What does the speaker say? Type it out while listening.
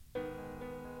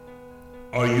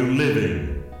Are you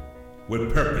living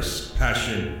with purpose,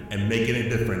 passion, and making a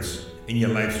difference in your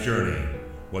life's journey?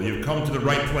 Well, you've come to the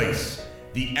right place.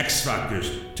 The X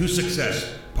Factors to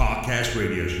Success podcast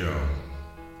radio show.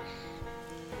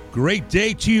 Great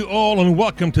day to you all, and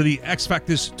welcome to the X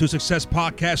Factors to Success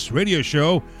podcast radio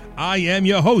show. I am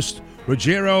your host,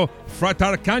 Ruggero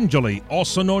Fratarcangeli,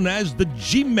 also known as the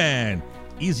G-Man.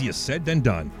 Easier said than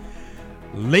done.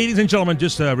 Ladies and gentlemen,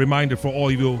 just a reminder for all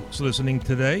of you listening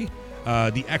today,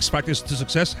 the X Factors to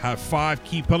Success have 5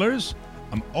 key pillars.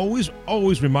 I'm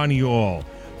always reminding you all.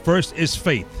 First is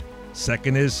faith.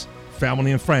 Second is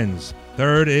family and friends.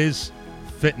 Third is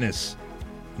fitness.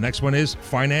 Next one is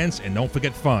finance, and don't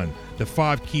forget fun. The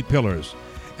 5 key pillars.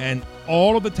 And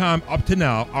all of the time up to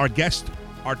now, our guests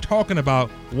are talking about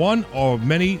one or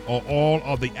many or all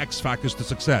of the X Factors to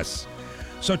Success.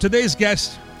 So today's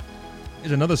guest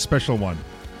is another special one.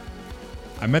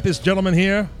 I met this gentleman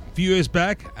here a few years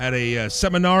back at a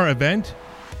seminar event,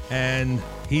 and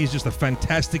he's just a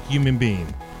fantastic human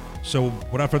being. So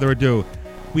without further ado,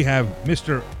 we have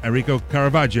Mr. Enrico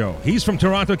Caravaggio. He's from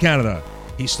Toronto, Canada.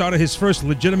 He started his first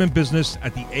legitimate business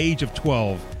at the age of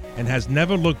 12 and has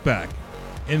never looked back.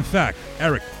 In fact,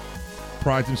 Eric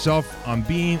prides himself on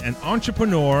being an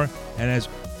entrepreneur and has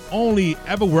only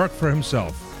ever worked for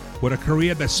himself. With a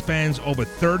career that spans over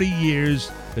 30 years,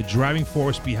 the driving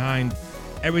force behind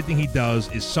everything he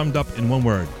does is summed up in one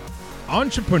word: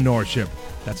 entrepreneurship.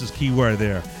 That's his key word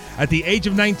there. At the age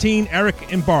of 19, Eric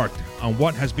embarked on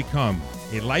what has become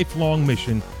a lifelong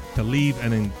mission to leave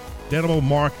an indelible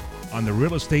mark on the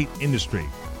real estate industry.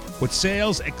 With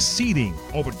sales exceeding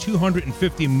over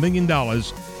 $250 million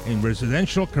in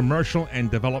residential, commercial, and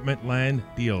development land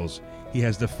deals, he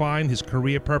has defined his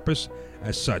career purpose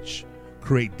as such: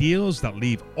 create deals that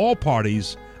leave all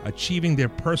parties achieving their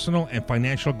personal and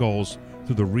financial goals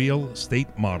through the real estate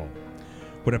model.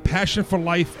 With a passion for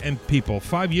life and people,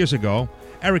 5 years ago,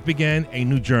 Eric began a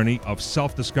new journey of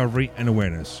self-discovery and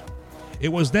awareness. It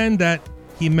was then that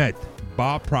he met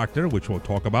Bob Proctor, which we'll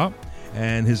talk about,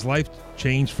 and his life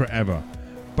changed forever.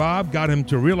 Bob got him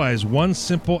to realize one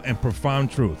simple and profound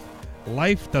truth: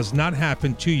 life does not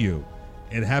happen to you,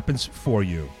 it happens for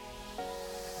you.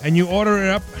 And you order it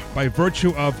up by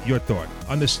virtue of your thought.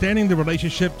 Understanding the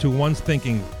relationship to one's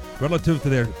thinking relative to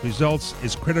their results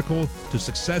is critical to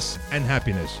success and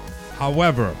happiness.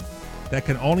 However, that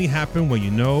can only happen when you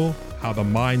know how the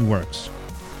mind works.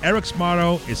 Eric's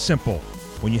motto is simple: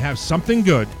 when you have something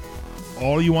good,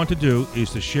 all you want to do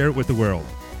is to share it with the world.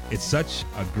 It's such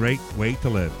a great way to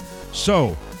live.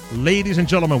 So, ladies and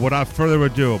gentlemen, without further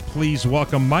ado, please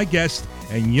welcome my guest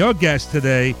and your guest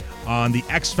today on the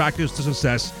X Factors to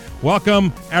Success.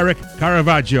 Welcome, Eric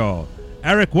Caravaggio.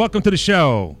 Eric, welcome to the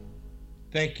show.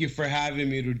 Thank you for having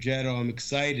me, Ruggero. I'm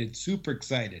excited, super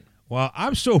excited. Well,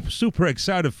 I'm so super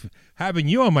excited having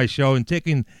you on my show and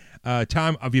taking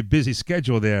time of your busy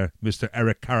schedule there, Mr.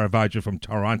 Eric Caravaggio from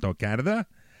Toronto, Canada.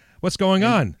 What's going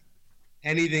on?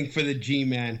 Anything for the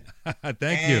G-Man.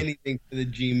 Thank you. Anything for the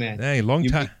G-Man. Hey, long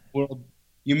time.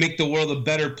 You make the world a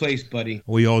better place, buddy.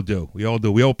 We all do. We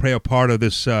all play a part of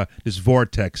this this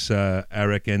vortex,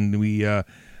 Eric, and we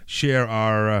share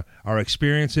our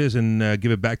experiences and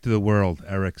give it back to the world,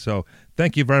 Eric. So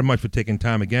thank you very much for taking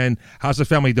time again. How's the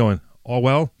family doing? All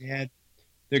well? Yeah,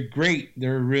 they're great.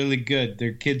 They're really good.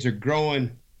 Their kids are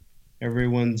growing.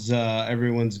 Everyone's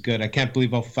good. I can't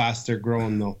believe how fast they're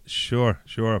growing, though. Sure.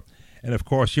 And, of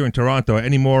course, you're in Toronto.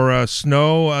 Any more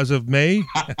snow as of May?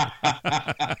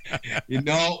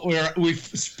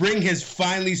 Spring has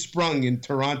finally sprung in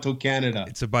Toronto, Canada.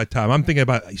 It's about time. I'm thinking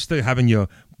about still having your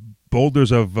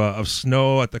boulders of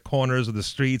snow at the corners of the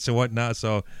streets and whatnot,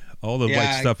 so all the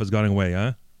white stuff is going away,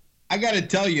 huh? I got to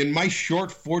tell you, in my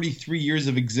short 43 years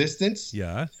of existence,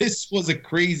 this was a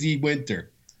crazy winter.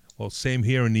 Well, same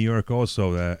here in New York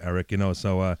also, Eric,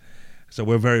 so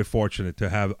we're very fortunate to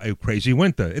have a crazy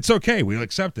winter. It's okay. We'll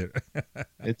accept it.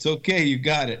 It's okay. You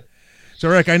got it. So,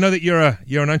 Eric, I know that you're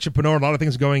an entrepreneur. A lot of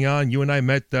things going on. You and I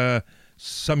met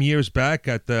some years back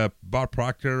at the Bob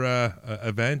Proctor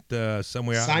event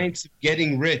somewhere. Science of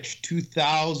Getting Rich,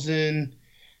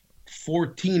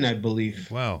 2014, I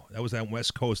believe. Wow. That was out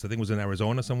West Coast. I think it was in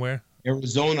Arizona somewhere.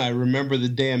 Arizona. I remember the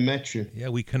day I met you. Yeah,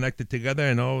 we connected together,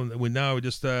 and we're now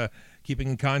just keeping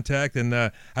in contact, and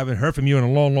haven't heard from you in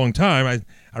a long, long time.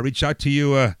 I reached out to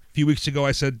you a few weeks ago.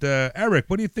 I said, Eric,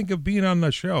 what do you think of being on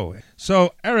the show?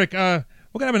 So, Eric, we're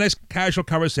going to have a nice casual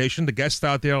conversation. The guests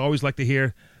out there always like to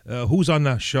hear who's on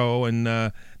the show, and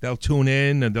they'll tune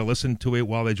in, and they'll listen to it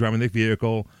while they're driving their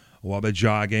vehicle, while they're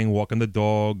jogging, walking the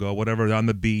dog, or whatever, on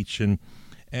the beach. And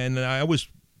I always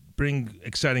bring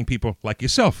exciting people like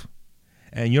yourself.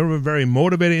 and you're a very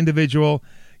motivated individual.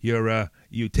 You're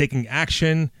taking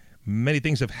action. Many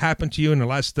things have happened to you in the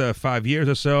last 5 years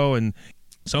or so, and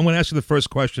so I'm going to ask you the first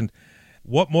question: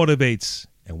 what motivates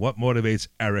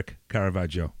Eric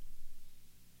Caravaggio?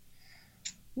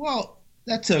 Well,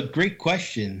 that's a great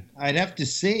question. I'd have to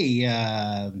say,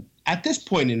 at this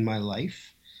point in my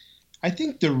life, I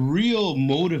think the real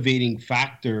motivating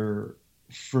factor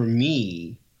for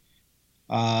me,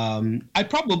 I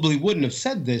probably wouldn't have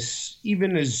said this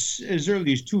even as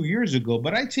early as 2 years ago,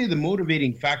 but I'd say the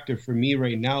motivating factor for me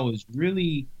right now is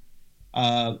really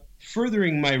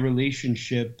furthering my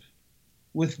relationship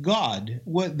with God,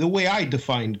 the way I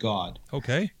define God.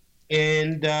 Okay.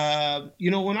 And,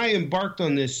 when I embarked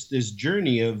on this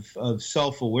journey of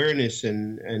self-awareness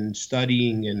and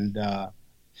studying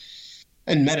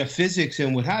and metaphysics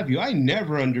and what have you, I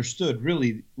never understood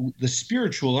really the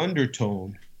spiritual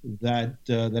undertone that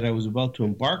I was about to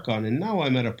embark on. And now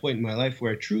I'm at a point in my life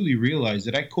where I truly realize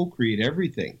that I co-create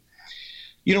everything.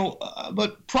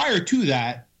 But prior to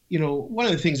that, one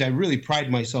of the things I really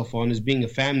pride myself on is being a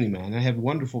family man. I have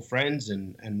wonderful friends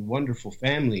and wonderful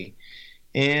family.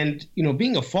 And,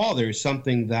 being a father is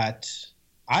something that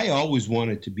I always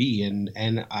wanted to be. And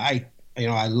I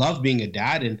love being a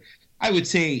dad. And I would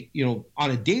say,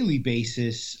 on a daily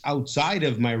basis, outside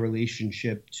of my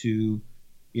relationship to,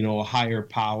 a higher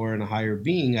power and a higher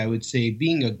being, I would say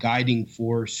being a guiding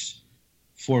force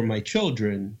for my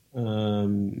children,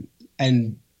 and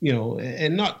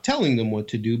not telling them what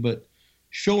to do, but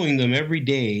showing them every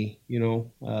day,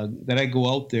 that I go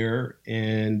out there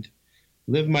and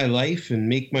live my life and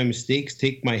make my mistakes,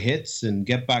 take my hits and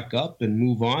get back up and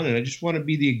move on. And I just want to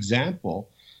be the example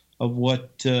of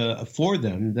what for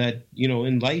them that,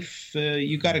 in life,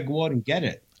 you got to go out and get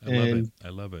it. I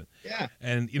love it. Yeah.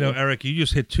 And, Eric, you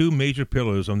just hit two major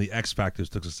pillars on the X factors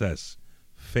to success: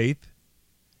 faith,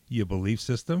 your belief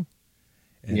system,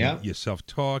 and your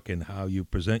self-talk and how you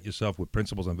present yourself with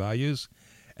principles and values.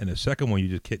 And the second one, you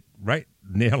just hit right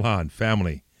nail on: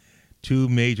 family. Two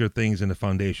major things in the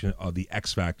foundation of the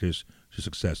X factors to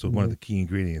success. So one of the key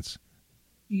ingredients.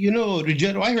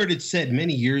 Ruggero, I heard it said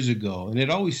many years ago, and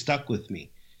it always stuck with me.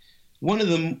 One of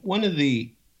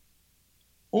the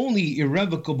only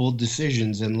irrevocable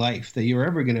decisions in life that you're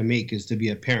ever going to make is to be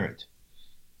a parent.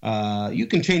 You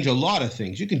can change a lot of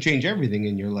things. You can change everything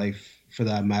in your life for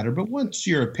that matter. But once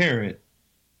you're a parent,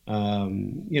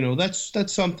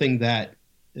 that's something that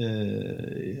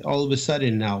all of a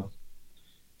sudden now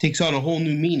takes on a whole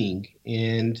new meaning.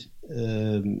 And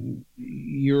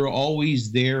you're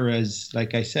always there as,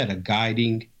 like I said, a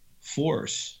guiding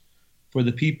force for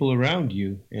the people around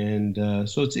you. And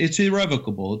so it's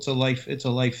irrevocable. It's a life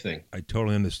thing. I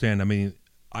totally understand. I mean,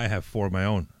 I have four of my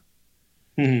own.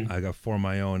 Mm-hmm. I got four of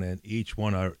my own, and each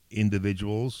one are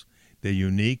individuals. They're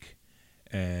unique,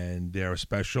 and they're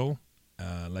special.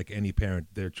 Like any parent,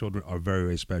 their children are very,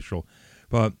 very special.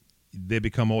 But they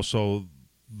become also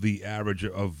the average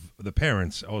of the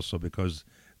parents also, because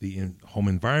the home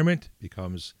environment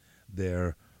becomes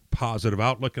their positive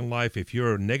outlook in life. If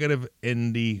you're negative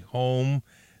in the home,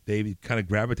 they kind of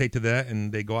gravitate to that,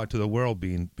 and they go out to the world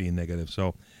being negative.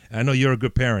 So I know you're a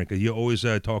good parent because you're always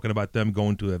talking about them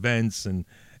going to events and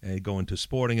going to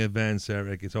sporting events,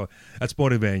 Eric. So that's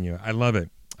motivating you. I love it.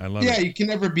 Yeah, you can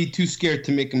never be too scared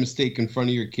to make a mistake in front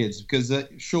of your kids, because that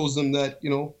shows them that,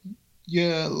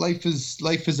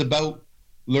 life is about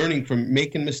learning from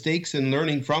making mistakes and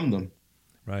learning from them.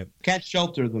 Right. Can't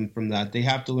shelter them from that. They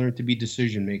have to learn to be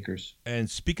decision makers. And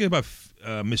speaking about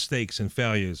mistakes and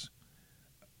failures,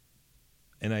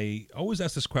 and I always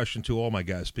ask this question to all my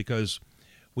guests, because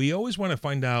we always want to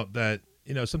find out that,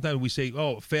 sometimes we say,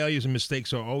 failures and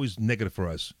mistakes are always negative for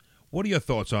us. What are your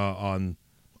thoughts on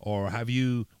or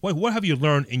what have you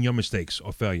learned in your mistakes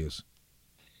or failures?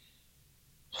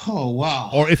 Oh,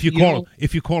 wow. Or if you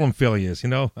call them failures,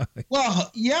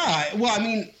 Well, yeah. Well, I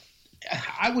mean,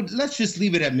 let's just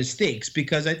leave it at mistakes,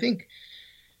 because I think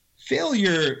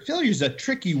failure is a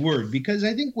tricky word, because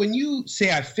I think when you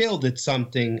say I failed at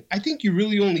something, I think you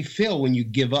really only fail when you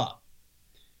give up.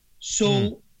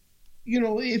 So,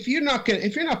 if you're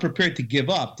not prepared to give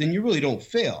up, then you really don't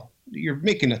fail. You're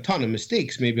making a ton of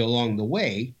mistakes maybe along the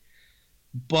way,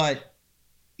 but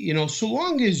so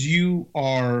long as you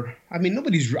are, I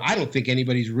don't think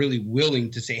anybody's really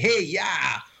willing to say, hey,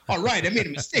 yeah, all right, I made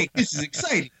a mistake. This is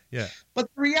exciting. Yeah. But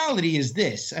the reality is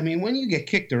this. I mean, when you get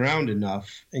kicked around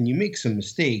enough and you make some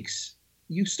mistakes,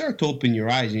 you start to open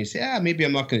your eyes and you say, maybe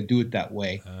I'm not going to do it that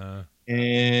way.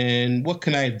 And what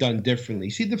can I have done differently?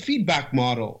 See, the feedback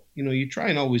model, you try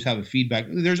and always have a feedback.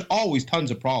 There's always tons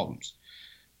of problems.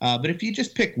 But if you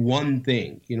just pick one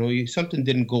thing, something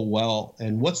didn't go well,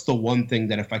 and what's the one thing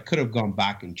that if I could have gone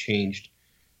back and changed,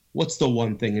 what's the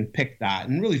one thing, and pick that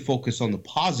and really focus on the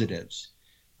positives,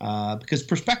 because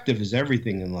perspective is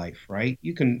everything in life, right?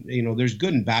 You can, there's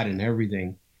good and bad in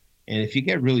everything. And if you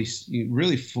get really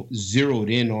zeroed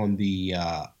in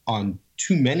on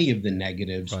too many of the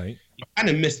negatives, right, you kind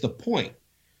of miss the point.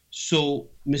 So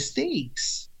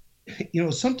mistakes,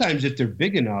 sometimes if they're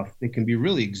big enough, they can be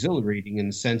really exhilarating in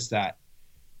the sense that,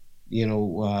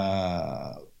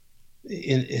 how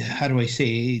do I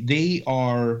say, they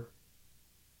are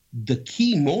the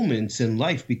key moments in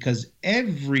life, because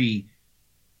every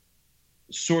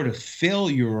sort of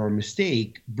failure or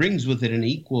mistake brings with it an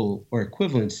equal or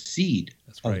equivalent seed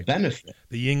of benefit.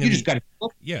 The yin you and just got to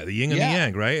the yin and the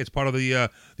yang, right? It's part of the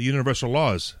universal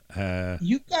laws.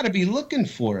 You've got to be looking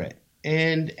for it,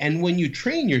 and when you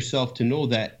train yourself to know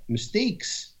that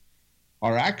mistakes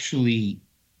are actually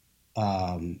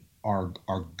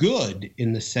are good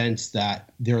in the sense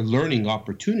that they're learning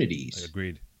opportunities.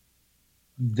 Agreed.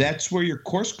 That's where your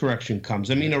course correction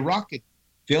comes. I mean, a rocket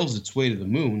fails its way to the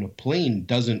moon. A plane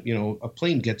doesn't, a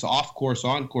plane gets off course,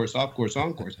 on course, off course,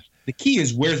 on course. The key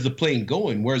is, where's the plane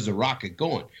going? Where's the rocket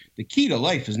going? The key to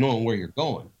life is knowing where you're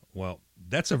going. Well,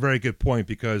 that's a very good point,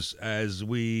 because as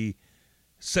we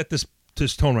set this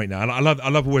tone right now, and I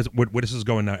love where this is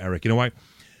going now, Eric. You know why?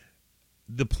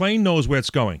 The plane knows where it's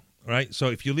going, right?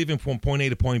 So if you're leaving from point A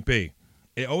to point B,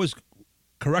 it always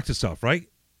corrects itself, right?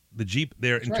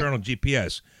 Their internal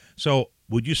GPS. So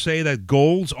would you say that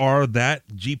goals are that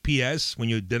GPS when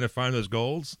you identify those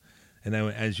goals? And then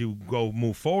as you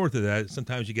move forward to that,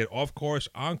 sometimes you get off course,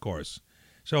 on course.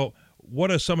 So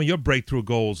what are some of your breakthrough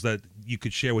goals that you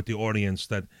could share with the audience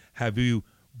that have you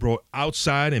brought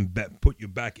outside and put you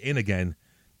back in again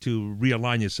to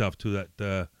realign yourself to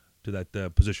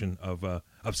that position of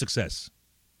success?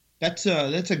 That's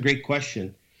a great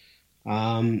question.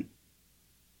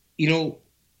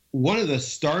 One of the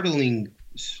startling,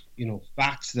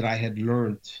 facts that I had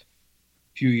learned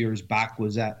a few years back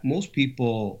was that most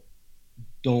people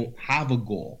don't have a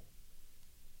goal.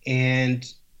 But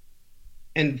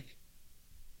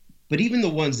even the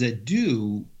ones that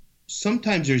do,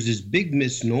 sometimes there's this big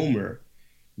misnomer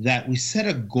that we set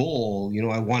a goal,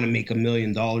 I want to make $1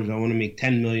 million, I want to make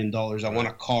 $10 million, I want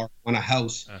a car, I want a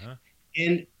house. Uh-huh.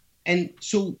 And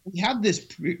so we have this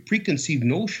preconceived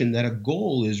notion that a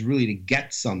goal is really to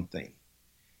get something,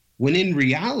 when in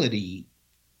reality,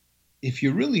 if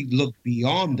you really look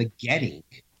beyond the getting,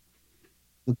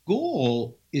 the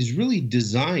goal is really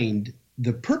designed,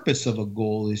 the purpose of a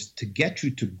goal is to get you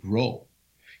to grow.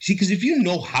 See, because if you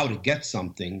know how to get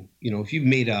something, if you've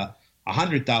made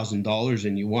 $100,000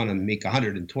 and you want to make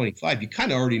 125, you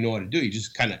kind of already know what to do. You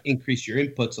just kind of increase your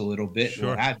inputs a little bit. Sure. And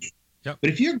what have you. Yep. But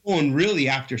if you're going really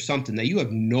after something that you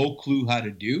have no clue how to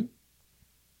do,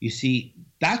 you see,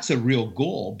 that's a real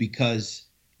goal, because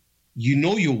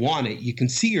you want it, you can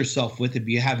see yourself with it, but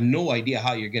you have no idea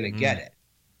how you're going to get it.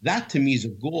 That to me is a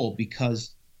goal,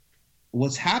 because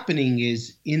what's happening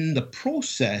is, in the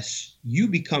process, you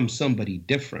become somebody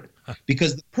different.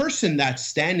 Because the person that's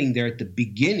standing there at the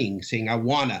beginning saying, I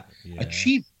want to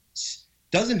achieve this,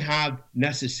 doesn't have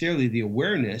necessarily the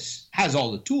awareness, has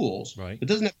all the tools, right, but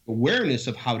doesn't have the awareness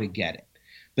of how to get it.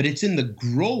 But it's in the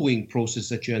growing process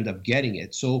that you end up getting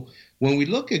it. So when we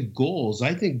look at goals,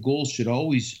 I think goals should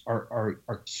always are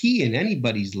key in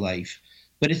anybody's life.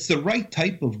 But it's the right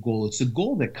type of goal. It's a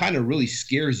goal that kind of really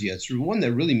scares you. It's the one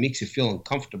that really makes you feel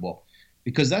uncomfortable,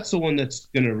 because that's the one that's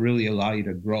going to really allow you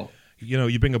to grow.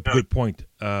 You bring up a good point.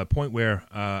 Point where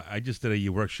I just did a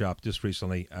workshop just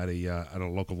recently at a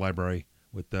local library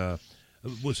with some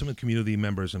of the community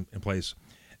members in place,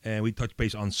 and we touched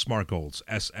base on SMART goals,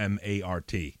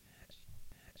 SMART.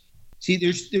 See,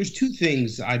 there's two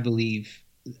things I believe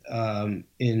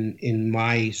in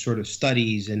my sort of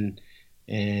studies and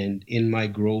in my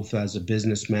growth as a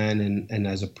businessman and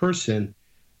as a person.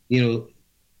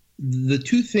 The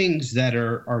two things that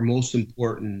are most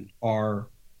important are,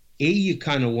 A, you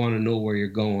kind of want to know where you're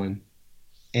going,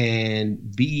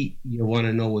 and B, you want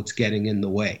to know what's getting in the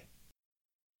way.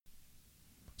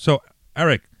 So,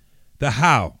 Eric, the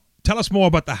how. Tell us more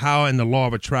about the how and the law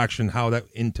of attraction, how that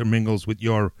intermingles with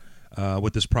your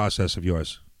with this process of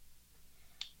yours.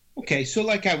 Okay, so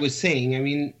like I was saying, I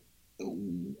mean,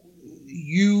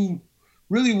 you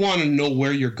really want to know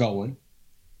where you're going,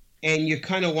 and you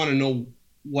kind of want to know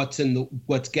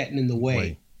what's getting in the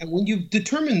way. And when you've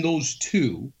determined those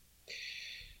two,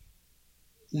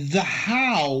 the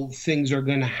how things are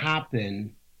going to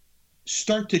happen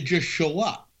start to just show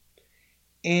up.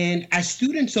 And as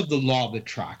students of the law of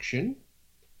attraction,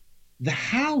 the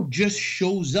how just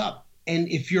shows up. And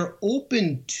if you're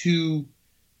open to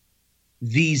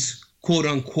these quote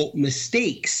unquote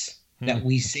mistakes that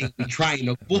we say we try and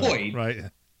avoid, right.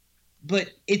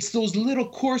 But it's those little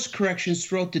course corrections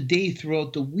throughout the day,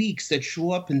 throughout the weeks that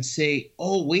show up and say,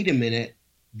 oh, wait a minute,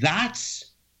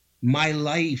 that's my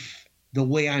life, the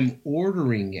way I'm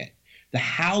ordering it. The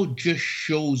how just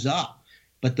shows up.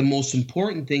 But the most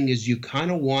important thing is you kind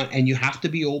of want, and you have to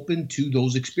be open to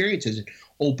those experiences,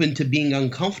 open to being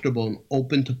uncomfortable and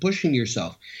open to pushing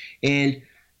yourself. And,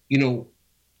 you know,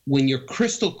 when you're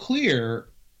crystal clear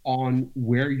on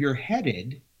where you're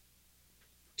headed,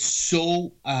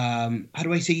 so how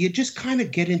do I say, you just kind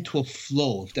of get into a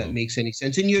flow, if that makes any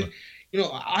sense. And you know,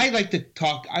 I like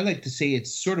to say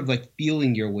it's sort of like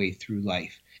feeling your way through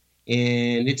life,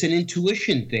 and it's an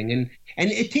intuition thing, and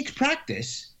it takes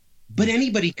practice, but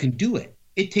anybody can do it.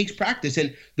 It takes practice,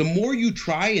 and the more you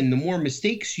try and the more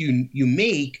mistakes you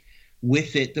make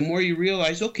with it, the more you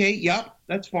realize, okay, yeah,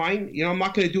 that's fine. You know, I'm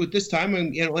not going to do it this time.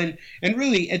 And, you know, and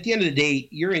really at the end of the day,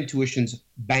 your intuition's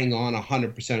bang on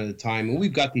 100% of the time. And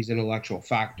we've got these intellectual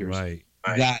factors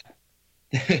that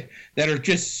are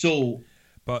just so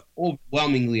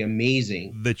overwhelmingly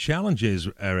amazing. The challenge is,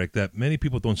 Eric, that many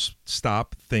people don't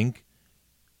stop, think,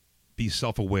 be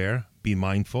self-aware, be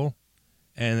mindful,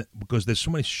 and because there's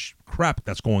so much crap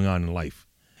that's going on in life.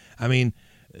 I mean,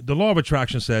 the law of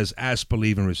attraction says, ask,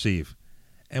 believe, and receive.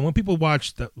 And when people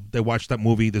watch that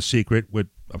movie, The Secret, with,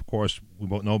 of course, we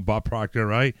both know Bob Proctor,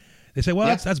 right? They say, well,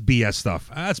 that's BS stuff.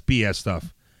 That's BS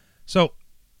stuff. So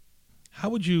how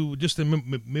would you just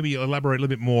maybe elaborate a little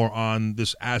bit more on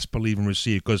this ask, believe, and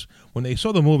receive? Because when they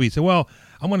saw the movie, they said, well,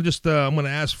 I'm going to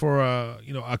ask for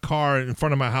a car in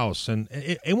front of my house, and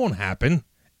it won't happen.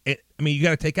 I mean, you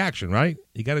got to take action, right?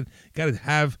 You got to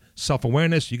have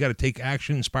self-awareness. You got to take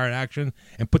action, inspired action,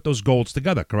 and put those goals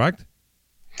together. Correct?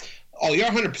 Oh, you're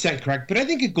 100% correct. But I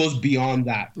think it goes beyond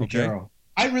that, Ruggero. Okay.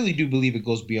 I really do believe it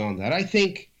goes beyond that. I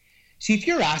think, see, if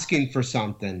you're asking for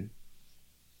something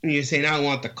and you're saying, I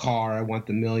want the car, I want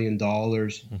the $1 million,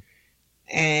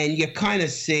 and you kind of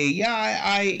say, yeah,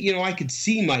 I could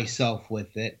see myself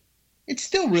with it, it's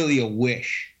still really a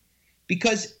wish.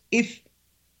 Because if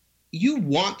you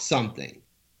want something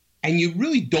and you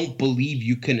really don't believe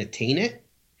you can attain it,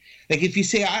 like if you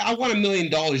say, I want $1 million,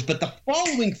 but the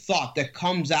following thought that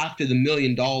comes after the $1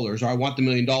 million, or I want the $1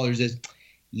 million, is,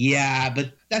 yeah,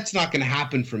 but that's not going to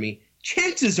happen for me.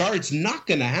 Chances are it's not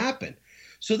going to happen.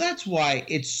 So that's why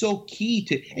it's so key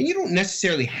to, and you don't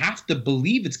necessarily have to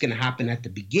believe it's going to happen at the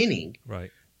beginning.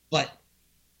 Right. But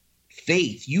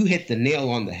faith, you hit the nail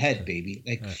on the head, baby.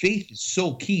 Like faith is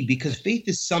so key, because faith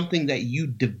is something that you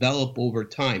develop over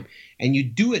time, and you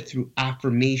do it through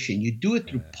affirmation. You do it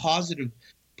through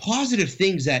positive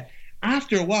things that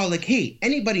after a while, like, hey,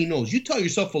 anybody knows, you tell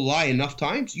yourself a lie enough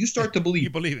times, you start to believe. You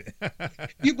believe it.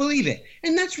 You believe it.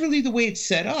 And that's really the way it's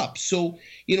set up. So,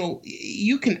 you know,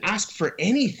 you can ask for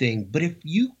anything, but if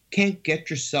you can't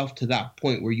get yourself to that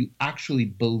point where you actually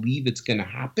believe it's going to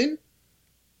happen,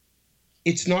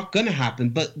 it's not going to happen.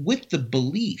 But with the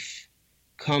belief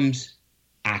comes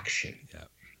action. Yeah.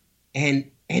 And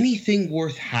anything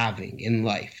worth having in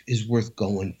life is worth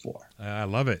going for. I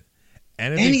love it.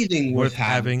 Anything worth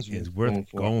having is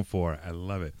worth going for. I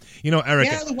love it. You know, Eric.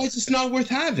 Yeah, otherwise it's not worth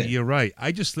having. You're right.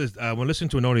 I just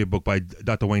listened to an audiobook by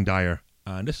Dr. Wayne Dyer.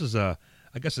 This is I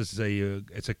guess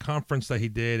it's a conference that he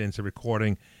did, and it's a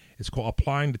recording. It's called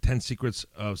Applying the 10 Secrets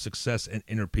of Success and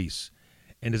Inner Peace.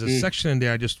 And there's a section in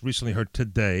there I just recently heard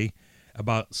today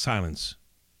about silence.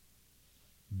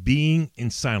 Being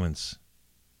in silence.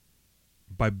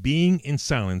 By being in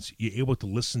silence, you're able to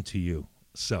listen to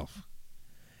yourself.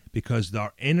 Because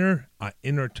our inner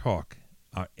talk,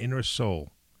 our inner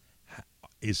soul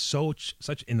is such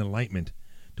in enlightenment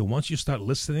that once you start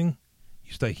listening,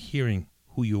 you start hearing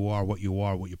who you are, what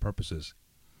your purpose is.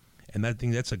 And I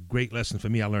think that's a great lesson for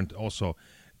me. I learned also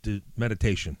the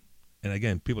meditation. And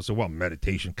again, people say, well,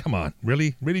 meditation, come on.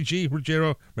 Really? Really,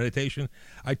 Ruggero, meditation?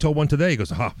 I told one today, he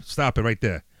goes, stop it right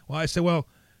there. Well, I said, well,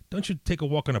 don't you take a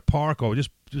walk in a park or just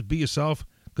be yourself?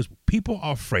 Because people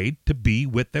are afraid to be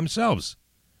with themselves.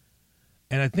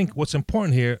 And I think what's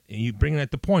important here, and you bring it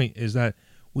at the point, is that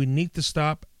we need to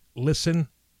stop, listen,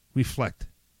 reflect,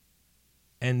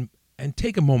 and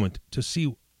take a moment to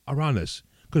see around us.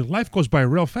 Because life goes by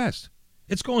real fast.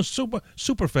 It's going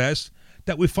super fast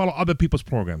that we follow other people's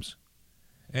programs.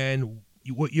 And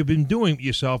what you've been doing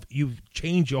yourself, you've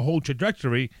changed your whole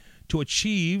trajectory to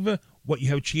achieve what you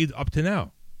have achieved up to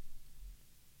now.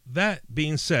 That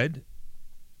being said,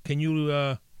 can you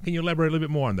elaborate a little bit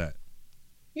more on that?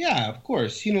 Yeah, of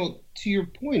course. You know, to your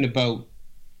point about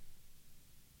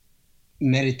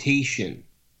meditation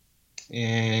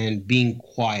and being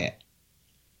quiet.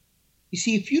 You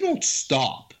see, if you don't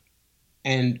stop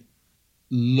and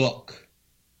look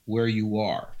where you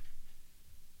are,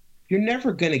 you're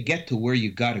never going to get to where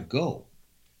you got to go,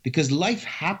 because life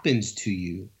happens to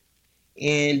you,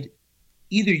 and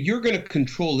either you're going to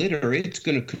control it or it's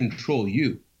going to control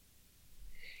you.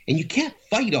 And you can't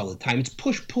fight all the time. It's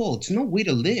push-pull. It's no way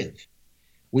to live.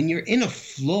 When you're in a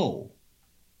flow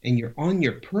and you're on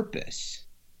your purpose,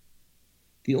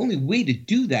 the only way to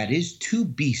do that is to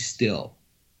be still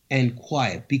and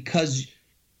quiet, because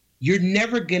you're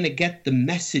never going to get the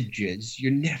messages.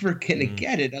 You're never going to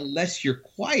get it unless you're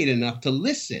quiet enough to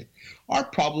listen. Our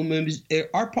problem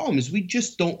is we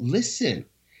just don't listen.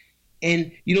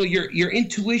 And, you know, your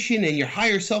intuition and your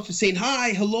higher self is saying,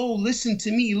 hi, hello, listen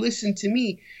to me.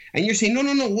 And you're saying, no,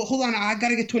 well, hold on, I got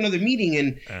to get to another meeting,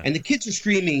 and the kids are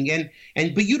screaming,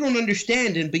 but you don't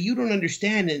understand,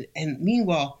 and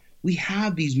meanwhile, we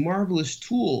have these marvelous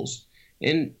tools.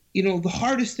 And, you know, the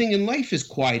hardest thing in life is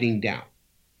quieting down,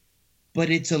 but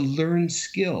it's a learned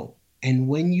skill. And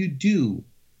when you do,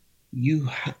 you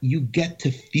get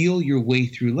to feel your way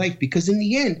through life, because in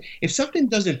the end, if something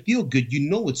doesn't feel good, you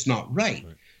know it's not right.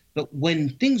 But when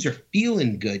things are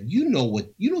feeling good, you know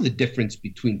the difference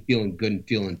between feeling good and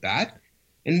feeling bad.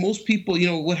 And most people, you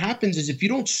know, what happens is if you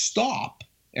don't stop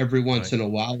every once in a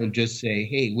while and just say,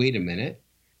 hey, wait a minute,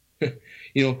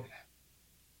 you know,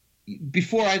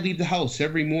 before I leave the house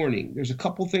every morning, there's a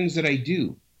couple things that I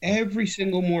do every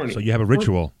single morning. So you have a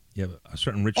ritual. You have a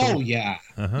certain ritual. Oh yeah,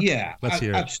 yeah. Let's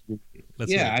hear it. Absolutely.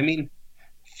 Let's hear it. I mean,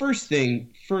 first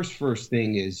thing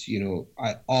is, you know,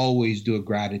 I always do a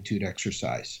gratitude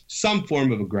exercise, some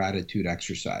form of a gratitude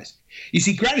exercise. You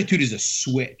see, gratitude is a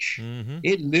switch.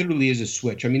 It literally is a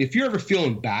switch. I mean, if you're ever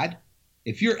feeling bad,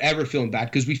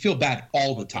 because we feel bad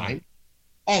all the time,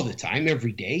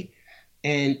 every day,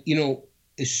 and you know,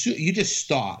 you just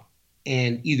stop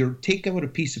and either take out a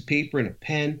piece of paper and a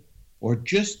pen, or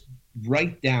just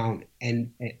write down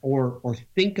or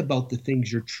think about the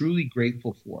things you're truly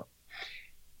grateful for.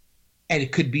 And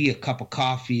it could be a cup of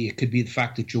coffee. It could be the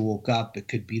fact that you woke up. It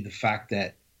could be the fact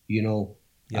that, you know,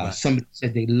 somebody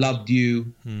said they loved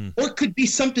you. Or it could be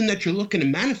something that you're looking to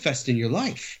manifest in your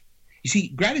life. You see,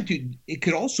 gratitude, it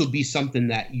could also be something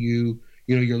that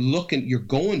you're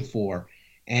going for,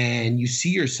 and you see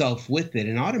yourself with it,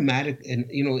 and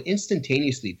you know,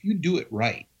 instantaneously, if you do it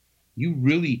right, you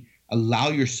really allow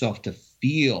yourself to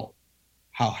feel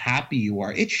how happy you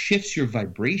are. It shifts your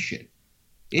vibration.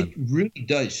 It really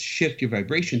does shift your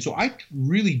vibration. So I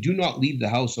really do not leave the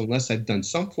house unless I've done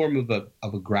some form of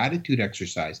a gratitude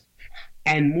exercise.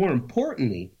 And more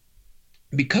importantly,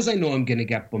 because I know I'm going to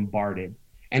get bombarded,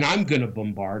 and I'm going to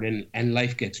bombard, and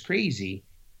life gets crazy,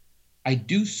 I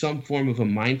do some form of a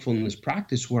mindfulness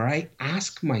practice where I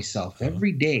ask myself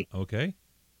every day. Okay.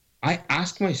 I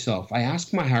ask my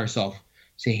higher self,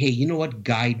 say, hey, you know what?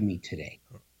 Guide me today.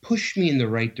 Push me in the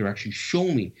right direction. Show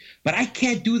me. But I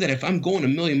can't do that if I'm going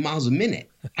 1,000,000 miles a minute.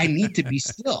 I need to be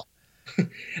still.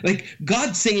 Like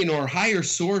God's saying, or higher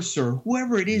source, or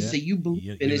whoever it is that you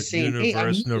believe in is saying, universe, hey,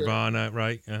 I'm here. Nirvana,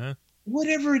 right?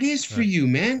 Whatever it is for you,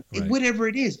 man. Right. Whatever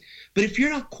it is. But if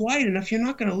you're not quiet enough, you're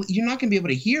not gonna be able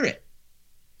to hear it.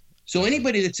 So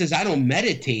anybody that says I don't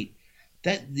meditate,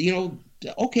 that, you know,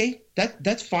 okay,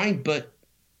 that's fine, but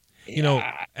you know,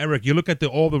 Eric, you look at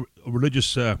all the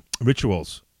religious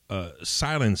rituals,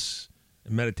 silence,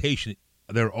 meditation,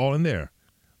 they're all in there.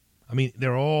 I mean,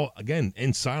 they're all, again,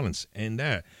 in silence, and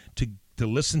there to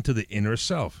listen to the inner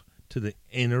self, to the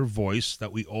inner voice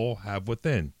that we all have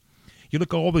within. You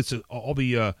look at all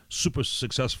the super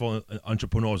successful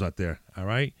entrepreneurs out there, all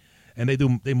right? And they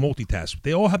multitask.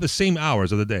 They all have the same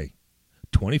hours of the day.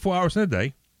 24 hours in a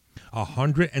day,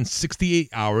 168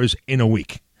 hours in a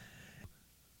week.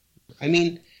 I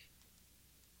mean,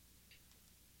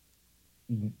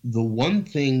 the one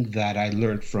thing that I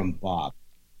learned from Bob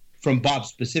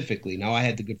specifically, now I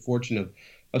had the good fortune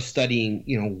of studying,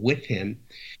 you know, with him,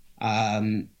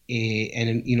 and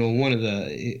you know, one of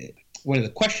the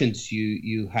questions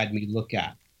you had me look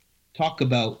at, talk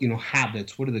about, you know,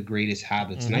 habits. What are the greatest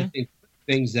habits? And I think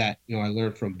things that, you know, I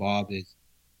learned from Bob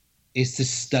is to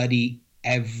study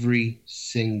every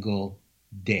single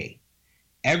day.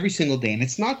 And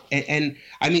it's not, and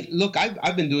I mean, look,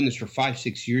 I've been doing this for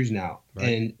 5-6 years now. Right.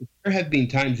 And there have been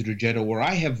times, Ruggero, where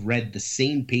I have read the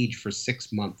same page for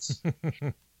 6 months.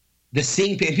 The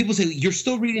same page. People say, you're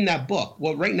still reading that book.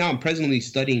 Well, right now I'm presently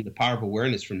studying The Power of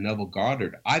Awareness from Neville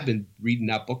Goddard. I've been reading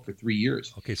that book for 3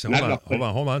 years. Okay, so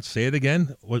hold on. Say it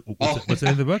again. What's the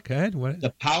name of the book? Go ahead. What?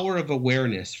 The Power of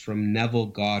Awareness from Neville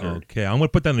Goddard. Okay, I'm going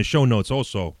to put that in the show notes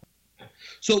also.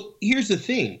 So here's the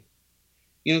thing.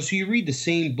 So you read the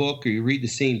same book or you read the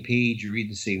same page, you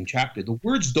read the same chapter. The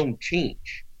words don't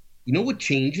change. You know what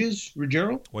changes,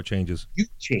 Ruggero? What changes? You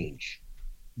change.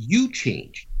 You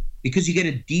change because you get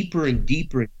a deeper and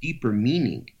deeper and deeper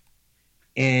meaning.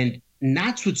 And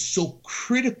that's what's so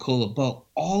critical about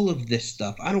all of this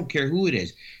stuff. I don't care who it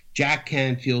is. Jack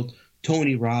Canfield,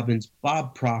 Tony Robbins,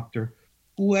 Bob Proctor,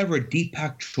 whoever,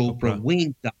 Deepak Chopra,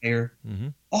 Wayne Dyer,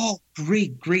 all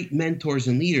great, great mentors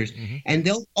and leaders. And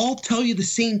they'll all tell you the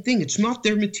same thing. It's not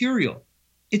their material.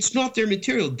 It's not their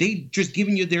material. They just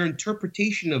giving you their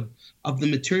interpretation of the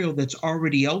material that's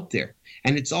already out there.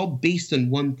 And it's all based on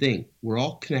one thing. We're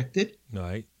all connected.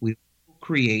 Right. We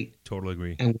create. Totally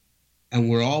agree. And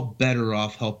we're all better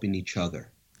off helping each other.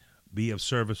 Be of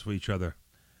service for each other.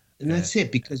 And that's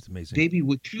it. Because, baby,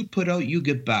 what you put out, you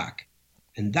get back.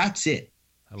 And that's it.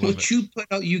 What you put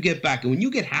out, you get back. And when you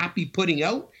get happy putting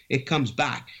out, it comes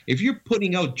back. If you're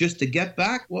putting out just to get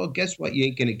back, well, guess what? You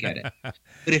ain't going to get it.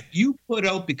 But if you put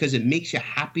out because it makes you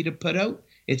happy to put out,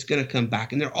 it's going to come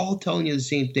back. And they're all telling you the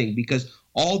same thing because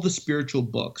all the spiritual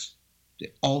books,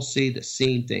 they all say the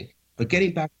same thing. But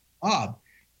getting back to Bob,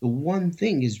 the one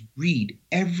thing is read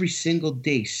every single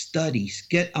day, studies,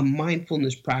 get a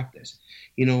mindfulness practice,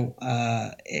 and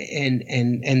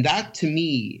that to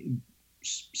me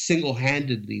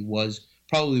single-handedly was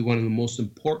probably one of the most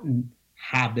important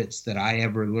habits that I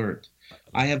ever learned.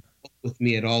 I have a book with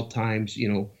me at all times,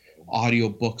 audio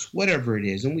books, whatever it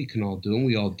is, and we can all do it, and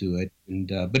we all do it. And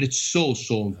but it's so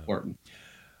important.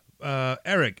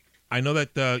 Eric, I know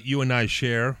that you and I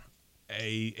share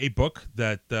a book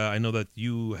that I know that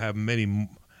you have many. I'm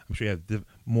sure you have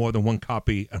more than one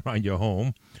copy around your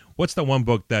home. What's the one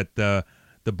book that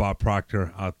the Bob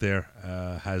Proctor out there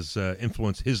has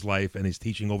influenced his life and his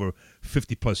teaching over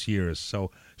 50 plus years?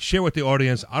 So share with the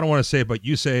audience. I don't want to say it, but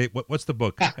you say, what's the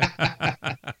book?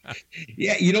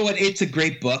 Yeah, you know what? It's a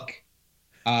great book.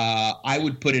 I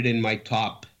would put it in my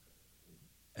top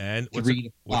and 3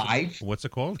 to 5. What's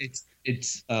it called?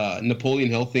 It's Napoleon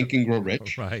Hill, Think and Grow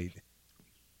Rich. Right.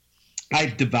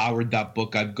 I've devoured that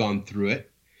book. I've gone through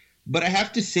it. But I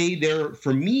have to say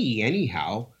for me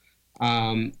anyhow,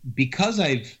 because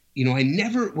I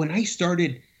never, when I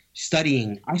started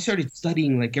studying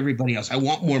like everybody else. I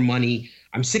want more money.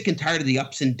 I'm sick and tired of the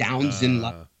ups and downs in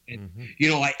life.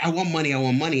 I want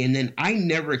money. And then I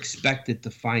never expected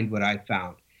to find what I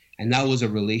found. And that was a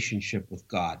relationship with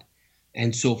God.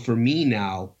 And so for me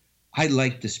now, I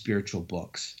like the spiritual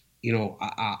books.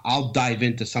 I'll dive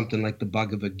into something like the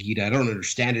Bhagavad Gita. I don't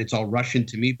understand it. It's all Russian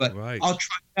to me, but right. I'll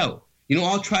try it out.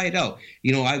 I'll try it out.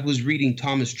 I was reading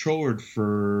Thomas Troward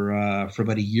for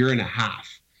about a year and a half.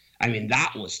 I mean,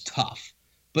 that was tough.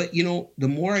 But, the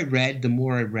more I read, the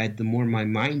more my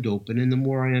mind opened and the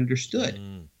more I understood.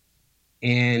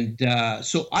 And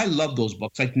so I love those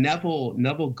books, like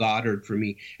Neville Goddard for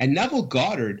me. And Neville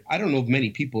Goddard, I don't know if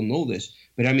many people know this,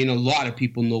 but I mean, a lot of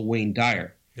people know Wayne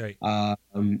Dyer. Right.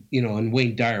 And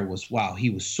Wayne Dyer he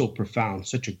was so profound,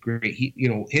 such a great,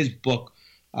 his book,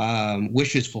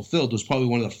 Wishes Fulfilled, was probably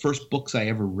one of the first books I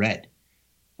ever read.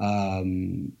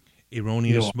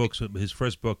 Erroneous Books, his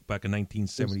first book back in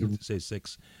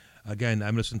 1976. Again,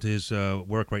 I'm listening to his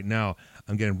work right now.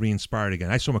 I'm getting re-inspired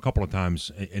again. I saw him a couple of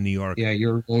times in New York. Yeah,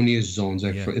 your erroneous zones.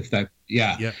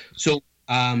 Yeah. So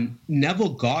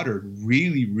Neville Goddard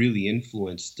really, really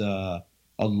influenced a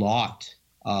lot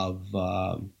of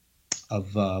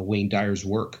Wayne Dyer's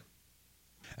work.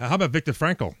 How about Viktor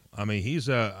Frankl? I mean, he's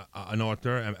an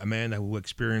author, a man who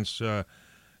experienced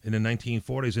in the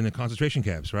 1940s in the concentration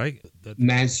camps, right?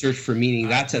 Man's Search for Meaning.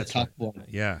 That's a tough one.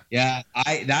 Yeah. Yeah,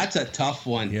 that's a tough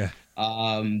one. Yeah.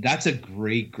 That's a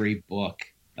great, great book.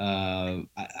 I've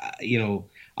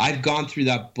gone through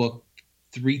that book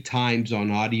 3 times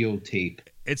on audio tape.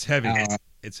 It's heavy.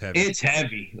 It's heavy. It's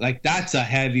heavy. Like, that's a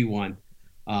heavy one,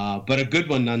 but a good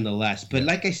one nonetheless. But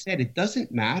like I said, it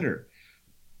doesn't matter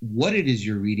what it is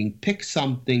you're reading. Pick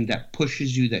something that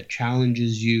pushes you, that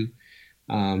challenges you.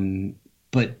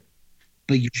 But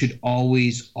you should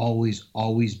always, always,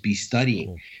 always be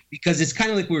studying, because it's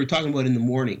kind of like we were talking about in the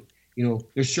morning.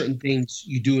 There's certain things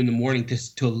you do in the morning to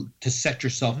set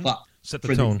yourself up, set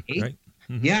the tone, the day. Right?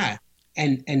 Yeah,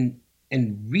 and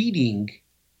reading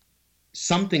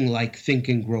something like Think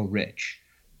and Grow Rich,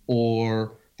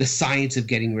 or The Science of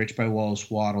Getting Rich by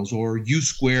Wallace Wattles, or U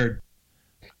Squared.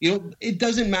 It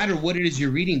doesn't matter what it is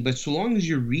you're reading, but so long as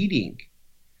you're reading,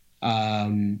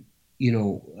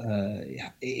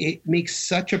 it makes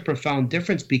such a profound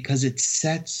difference, because it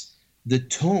sets the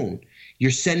tone. You're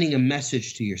sending a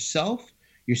message to yourself.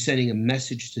 You're sending a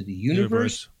message to the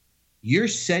universe. You're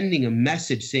sending a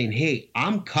message saying, hey,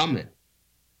 I'm coming.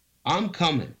 I'm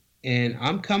coming, and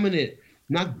I'm coming to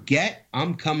not get,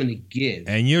 I'm coming to give.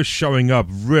 And you're showing up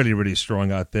really, really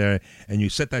strong out there. And you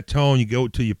set that tone. You go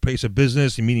to your place of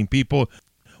business. You're meeting people.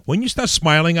 When you start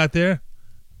smiling out there,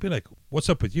 be like, what's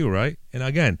up with you, right? And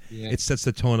again, it sets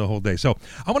the tone the whole day. So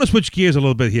I want to switch gears a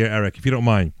little bit here, Eric, if you don't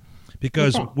mind,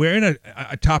 because we're in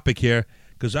a topic here,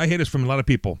 because I hear this from a lot of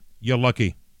people. You're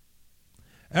lucky.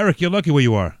 Eric, you're lucky where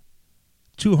you are.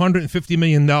 $250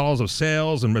 million of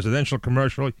sales and residential,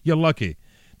 commercial. You're lucky.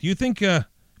 Do you think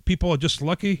people are just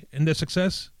lucky in their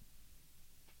success?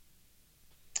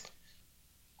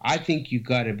 I think you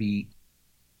got to be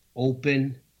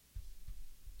open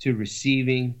to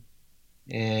receiving,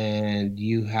 and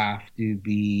you have to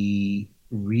be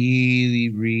really,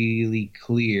 really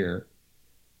clear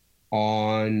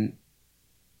on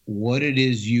what it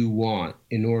is you want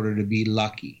in order to be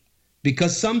lucky.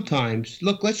 Because sometimes,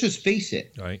 look, let's just face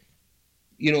it. Right.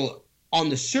 You know, on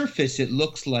the surface, it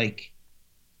looks like,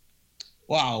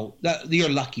 wow, you're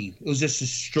lucky. It was just a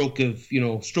stroke of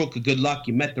good luck.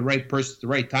 You met the right person at the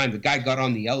right time. The guy got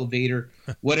on the elevator,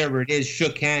 whatever it is,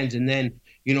 shook hands, and then,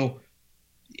 you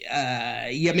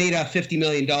made a $50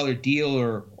 million deal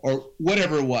or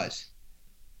whatever it was.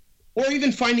 Or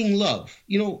even finding love,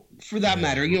 for that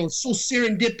matter, so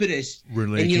serendipitous.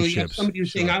 Relationships. And, you have somebody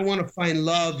who's saying, I want to find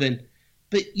love.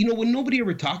 But what nobody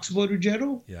ever talks about,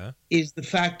 Ruggero, is the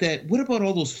fact that, what about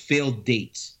all those failed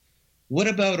dates? What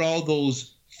about all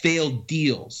those failed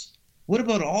deals? What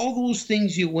about all those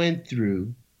things you went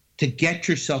through to get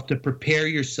yourself, to prepare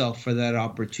yourself for that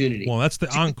opportunity? Well, that's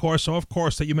the on course, off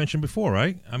course that you mentioned before,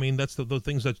 right? I mean, that's the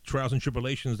things, that trials and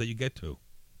tribulations that you get to.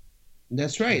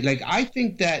 That's right. Like, I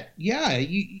think that,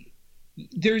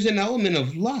 there's an element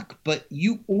of luck, but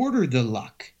you order the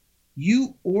luck.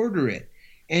 You order it.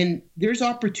 And there's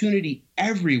opportunity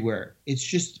everywhere. It's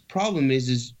just, the problem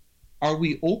is are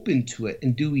we open to it,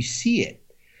 and do we see it?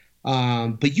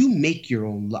 But you make your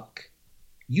own luck.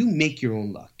 You make your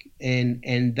own luck.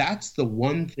 And that's the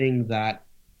one thing that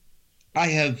I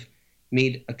have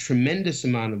made a tremendous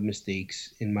amount of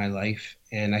mistakes in my life,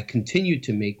 and I continue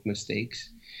to make mistakes.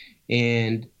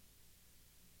 And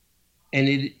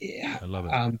I love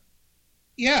it.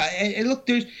 And look,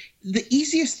 there's the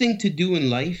easiest thing to do in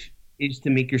life is to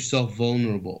make yourself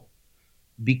vulnerable,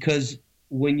 because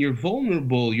when you're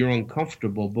vulnerable, you're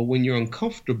uncomfortable. But when you're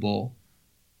uncomfortable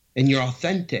and you're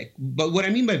authentic, but what I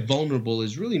mean by vulnerable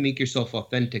is really make yourself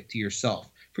authentic to yourself.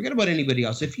 Forget about anybody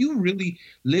else. If you really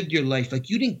lived your life like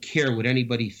you didn't care what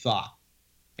anybody thought,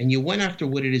 and you went after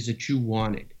what it is that you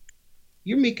wanted,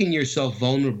 you're making yourself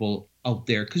vulnerable out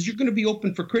there, because you're going to be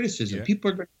open for criticism. Yeah.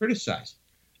 People are going to criticize.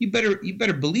 You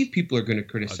better believe people are going to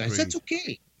criticize. Agreed. That's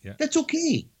okay. Yeah. That's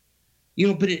okay.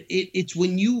 But it's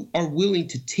when you are willing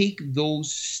to take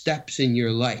those steps in your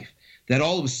life that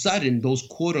all of a sudden those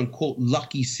quote unquote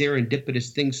lucky serendipitous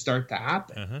things start to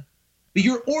happen. Uh-huh. But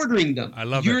you're ordering them. I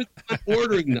love you're it. You're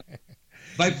ordering them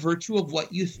by virtue of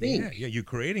what you think. Yeah, you're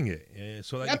creating it.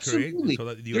 So that Absolutely. You create, so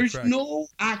that you There's attract. no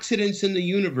accidents in the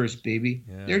universe, baby.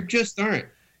 Yeah. There just aren't.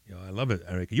 I love it,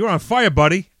 Eric. You're on fire,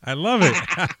 buddy. I love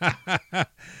it.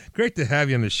 Great to have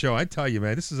you on the show. I tell you,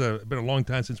 man, this has been a long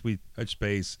time since we touched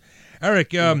base.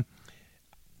 Eric, who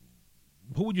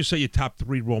would you say your top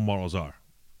 3 role models are?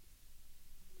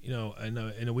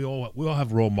 And we all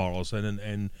have role models,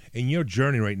 and in your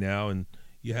journey right now, and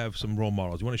you have some role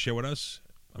models. You want to share with us?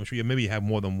 I'm sure you have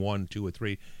more than 1, 2, or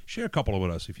 3. Share a couple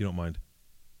with us if you don't mind.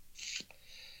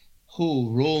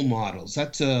 Role models?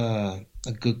 That's a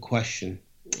good question.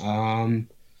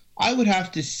 I would have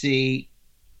to say,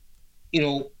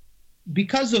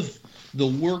 because of the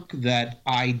work that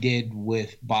I did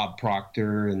with Bob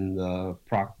Proctor and the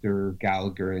Proctor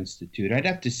Gallagher Institute, I'd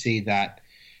have to say that,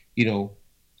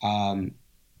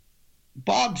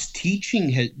 Bob's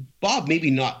teaching Bob, maybe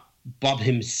not Bob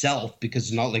himself, because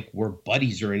it's not like we're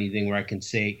buddies or anything where I can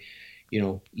say,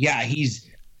 he's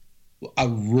a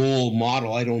role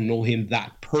model. I don't know him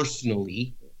that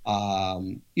personally.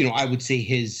 I would say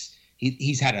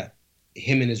he's had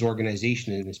him and his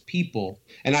organization and his people,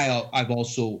 and I've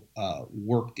also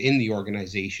worked in the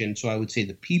organization, so I would say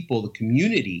the people, the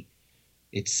community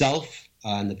itself,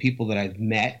 and the people that I've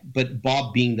met. But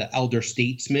Bob being the elder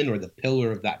statesman or the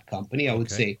pillar of that company, I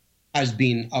would say has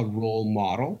been a role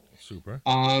model. Super.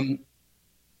 I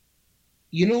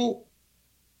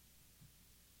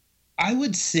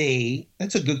would say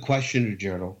that's a good question,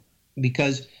 Ruggero,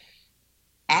 because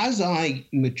as I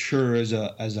mature as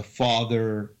a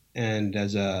father and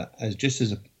as an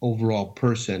overall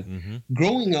person,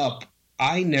 growing up,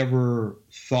 I never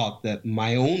thought that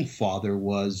my own father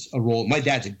was a role. My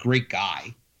dad's a great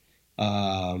guy.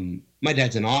 My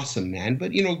dad's an awesome man,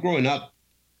 but growing up,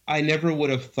 I never would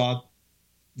have thought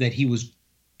that he was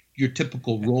your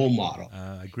typical role model.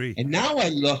 I agree. And now I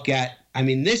look at, I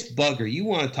mean, this bugger, you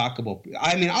want to talk about,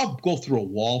 I mean, I'll go through a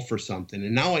wall for something,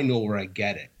 and now I know where I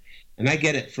get it. And I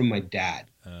get it from my dad.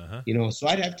 So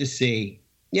I'd have to say,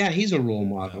 yeah, he's a role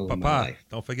model in my life.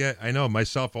 Don't forget, I know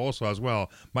myself also as well.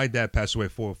 My dad passed away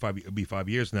 5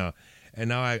 years now. And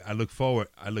now I look forward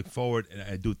and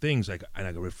I do things and I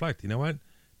reflect, you know what?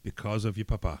 Because of your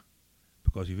papa,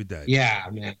 because of your dad. Yeah,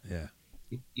 man. Yeah.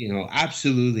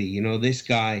 Absolutely. This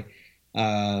guy,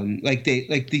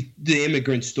 the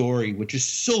immigrant story, which is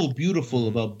so beautiful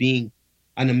about being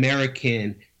an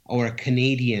American or a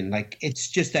Canadian. Like, it's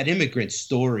just that immigrant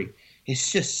story.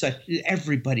 It's just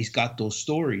everybody's got those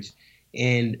stories,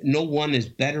 and no one is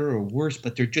better or worse,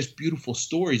 but they're just beautiful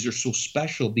stories. They're so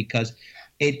special because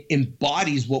it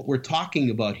embodies what we're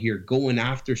talking about here, going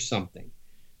after something,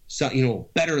 so,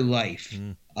 better life,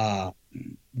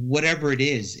 whatever it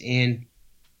is. And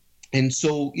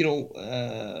so,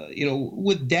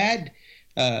 with dad,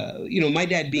 my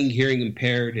dad being hearing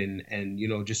impaired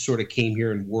and just sort of came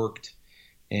here and worked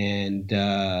and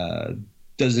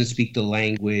doesn't speak the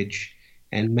language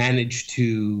and managed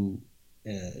to,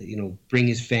 bring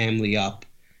his family up.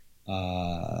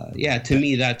 To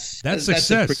me, that's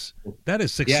success. That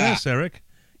is success, yeah. Eric.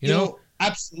 You know?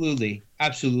 Absolutely.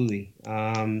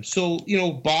 So,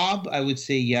 Bob, I would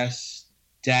say yes.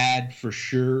 Dad, for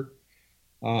sure.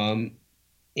 And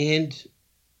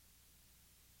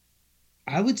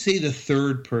I would say the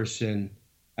third person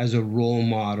as a role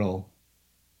model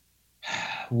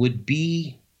would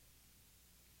be.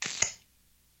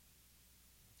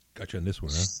 Got you on this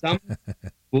one, huh? I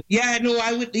would.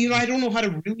 I don't know how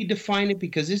to really define it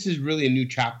because this is really a new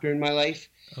chapter in my life.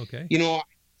 Okay. I could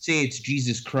say it's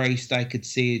Jesus Christ. I could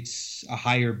say it's a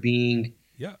higher being.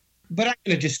 Yeah. But I'm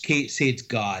gonna just say it's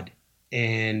God,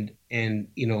 and in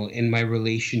my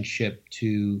relationship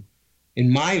to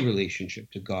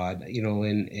God,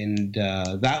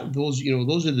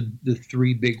 those are the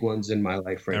three big ones in my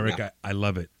life right now. Eric, I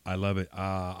love it.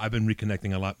 I've been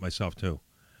reconnecting a lot myself too.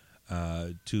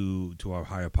 To our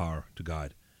higher power, to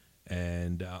God,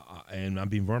 and I'm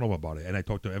being vulnerable about it, and I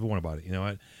talk to everyone about it. You know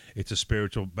what? It's a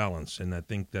spiritual balance, and I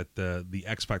think that the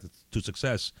X factor to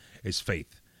success is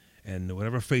faith, and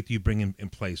whatever faith you bring in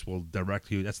place will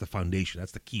direct you. That's the foundation.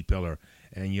 That's the key pillar,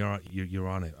 and you're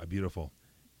on it. Beautiful.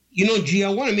 G, I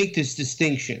want to make this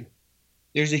distinction.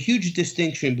 There's a huge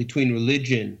distinction between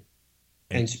religion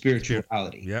and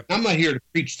spirituality. Yep. I'm not here to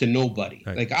preach to nobody.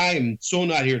 Right. Like, I am so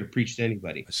not here to preach to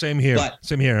anybody. Same here.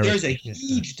 There's a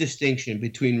huge distinction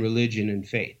between religion and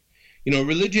faith.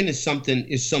 Religion is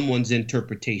someone's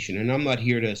interpretation, and I'm not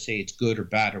here to say it's good or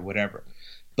bad or whatever.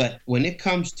 But when it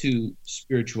comes to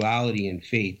spirituality and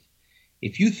faith,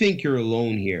 if you think you're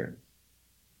alone here,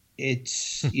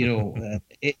 it's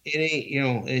it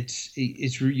ain't it's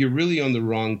you're really on the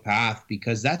wrong path,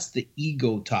 because that's the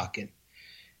ego talking.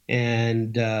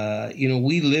 And,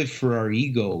 we live for our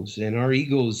egos, and our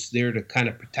ego's there to kind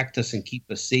of protect us and keep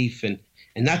us safe. And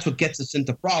that's what gets us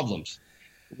into problems.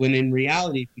 When in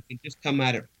reality, if you can just come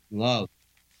at it from love,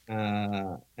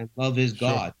 and love is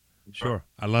God. Sure.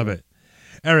 I love it.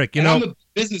 Eric, I'm a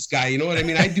business guy, you know what I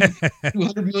mean? I do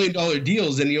 $200 million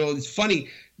deals. And, it's funny,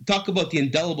 talk about the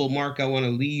indelible mark I want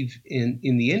to leave in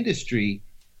the industry.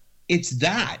 It's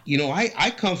that,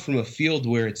 I come from a field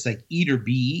where it's like eat or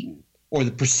be eaten. Or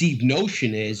the perceived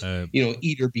notion is,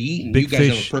 eat or be eaten. Big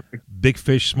fish, have a big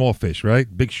fish, small fish, right?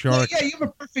 Big shark. Yeah, you have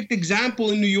a perfect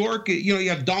example in New York. You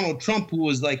have Donald Trump, who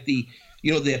was like the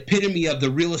epitome of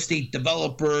the real estate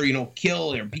developer,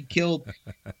 kill or be killed.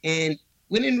 And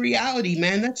when in reality,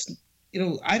 man, that's,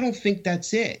 I don't think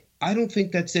that's it. I don't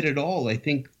think that's it at all. I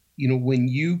think, when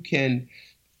you can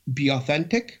be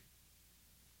authentic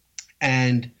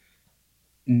and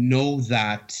know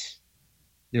that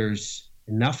there's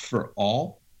enough for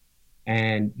all,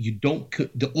 and you don't,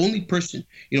 the only person,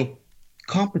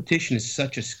 competition is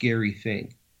such a scary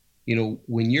thing.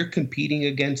 When you're competing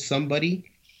against somebody,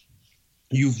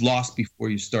 you've lost before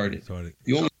you started.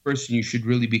 The only person you should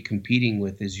really be competing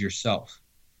with is yourself,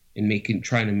 and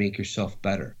trying to make yourself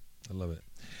better. I love it.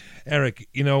 Eric,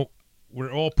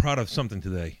 we're all proud of something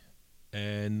today,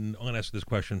 and I'm going to ask this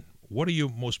question. What are you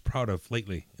most proud of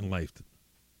lately in life?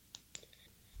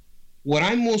 What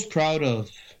I'm most proud of,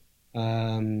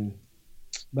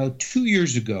 about 2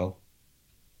 years ago,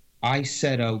 I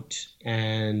set out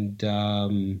and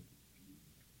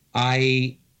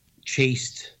I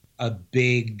chased a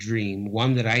big dream,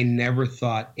 one that I never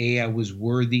thought, A, I was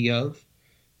worthy of,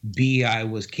 B, I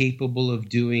was capable of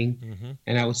doing,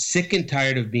 and I was sick and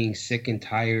tired of being sick and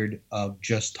tired of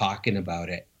just talking about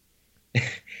it.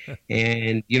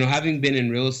 And, you know, having been in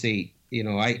real estate, you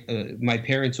know, my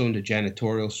parents owned a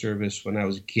janitorial service when I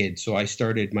was a kid. So I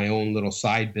started my own little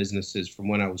side businesses from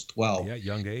when I was 12. Yeah,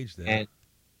 young age there.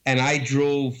 And I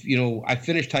drove, you know, I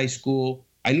finished high school.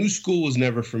 I knew school was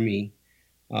never for me.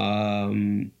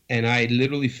 And I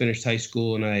literally finished high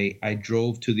school, and I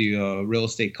drove to the real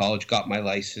estate college, got my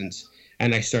license,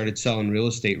 and I started selling real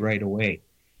estate right away.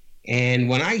 And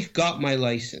when I got my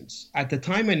license, at the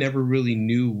time, I never really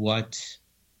knew why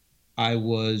I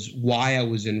was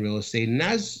in real estate. And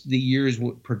as the years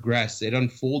progressed, it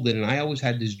unfolded. And I always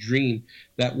had this dream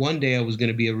that one day I was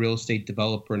going to be a real estate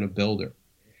developer and a builder.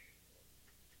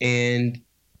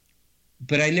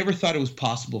 But I never thought it was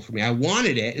possible for me. I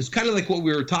wanted it. It's kind of like what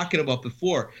we were talking about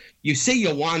before. You say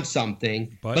you want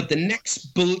something, but the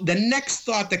next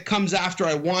thought that comes after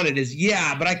I want it is,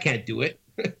 yeah, but I can't do it.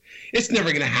 It's never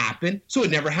going to happen. So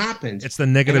it never happens. It's the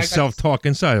negative self-talk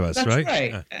inside of us, that's right?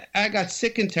 Right. I got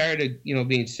sick and tired of, you know,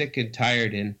 being sick and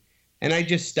tired, and I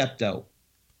just stepped out.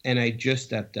 And,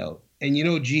 you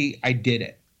know, I did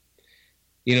it.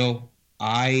 You know,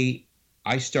 I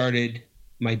started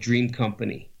my dream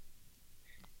company.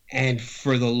 And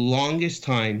for the longest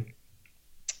time,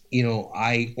 you know,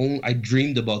 I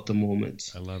dreamed about the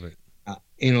moments. I love it.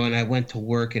 You know, and I went to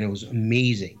work, and it was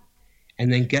amazing.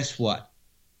 And then guess what?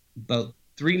 About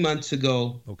 3 months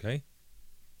ago,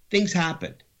 things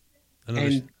happened.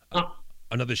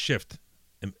 Another shift.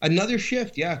 Another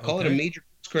shift, yeah. Call it a major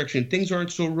course correction. Things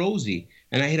aren't so rosy.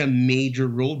 And I hit a major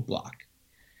roadblock.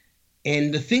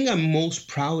 And the thing I'm most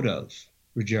proud of,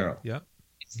 Ruggero,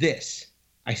 is this.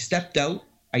 I stepped out.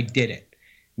 I did it.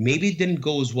 Maybe it didn't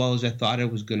go as well as I thought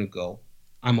it was going to go.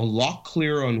 I'm a lot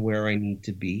clearer on where I need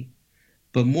to be.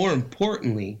 But more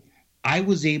importantly, I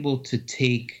was able to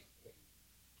take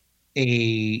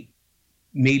a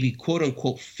maybe quote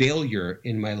unquote failure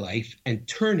in my life and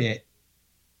turn it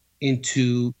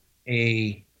into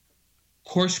a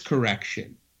course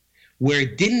correction where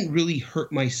it didn't really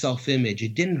hurt my self-image.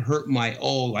 It didn't hurt my,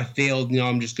 I failed. You know,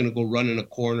 I'm just going to go run in a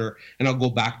corner and I'll go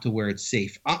back to where it's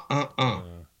safe.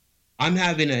 I'm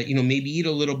having maybe eat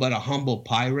a little bit of humble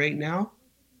pie right now,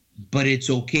 but it's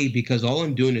okay because all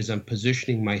I'm doing is I'm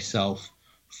positioning myself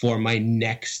for my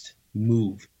next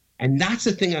move. And that's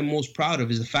the thing I'm most proud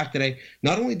of, is the fact that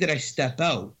not only did I step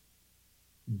out,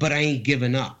 but I ain't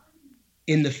given up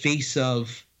in the face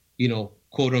of, you know,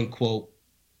 quote unquote,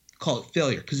 call it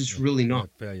failure, because it's really not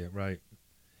failure. Right.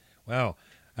 Wow.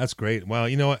 That's great. Well,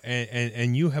 you know,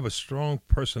 and you have a strong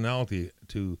personality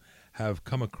to have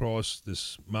come across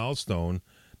this milestone,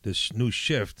 this new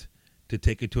shift, to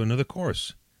take it to another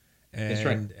course. And, that's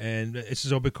right. And this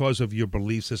is all because of your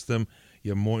belief system.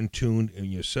 You're more in tune in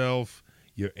yourself,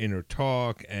 your inner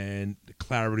talk, and the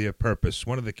clarity of purpose.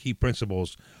 One of the key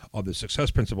principles of the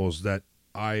success principles that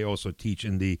I also teach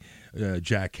in the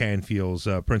Jack Canfield's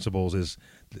principles is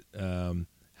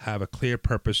have a clear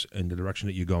purpose in the direction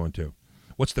that you're going to.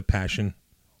 What's the passion?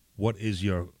 What is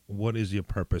your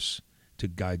purpose to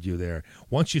guide you there?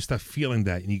 Once you start feeling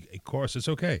that, and of course, it's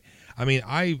okay. I mean,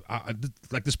 I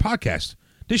like this podcast.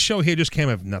 This show here just came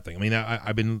out of nothing. I mean,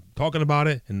 I've been talking about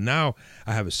it, and now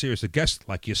I have a serious guest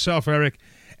like yourself, Eric,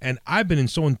 and I've been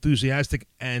so enthusiastic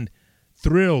and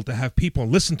thrilled to have people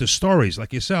listen to stories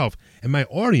like yourself, and my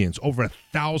audience, over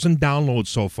 1,000 downloads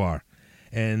so far,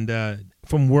 and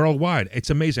from worldwide. It's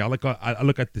amazing. I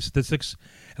look at the statistics,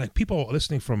 and like people are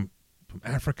listening from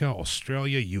Africa,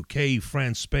 Australia, UK,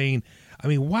 France, Spain. I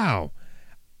mean, wow,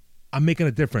 I'm making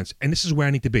a difference, and this is where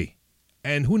I need to be.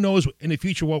 And who knows in the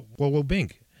future what we'll be.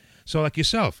 So like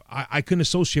yourself, I couldn't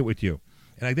associate with you.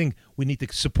 And I think we need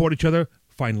to support each other,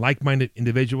 find like-minded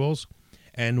individuals.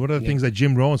 And one of the things that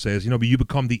Jim Rohn says, you know, you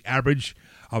become the average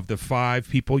of the 5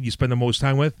 people you spend the most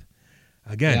time with.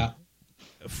 Again,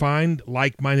 find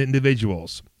like-minded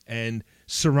individuals and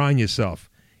surround yourself.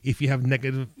 If you have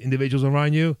negative individuals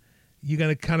around you, you're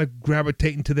going to kind of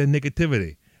gravitate into their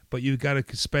negativity. But you got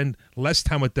to spend less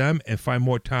time with them and find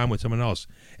more time with someone else.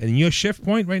 And in your shift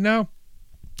point right now,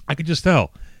 I could just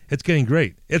tell it's getting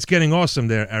great. It's getting awesome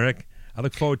there, Eric. I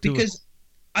look forward to it. Because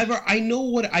I know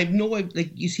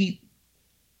like, you see,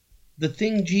 the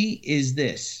thing, G, is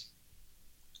this.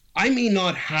 I may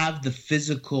not have the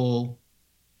physical,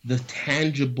 the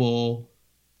tangible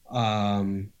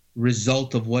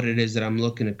result of what it is that I'm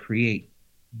looking to create.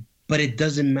 But it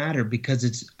doesn't matter,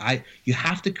 because you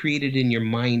have to create it in your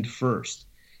mind first.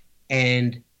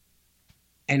 And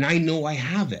I know I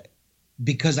have it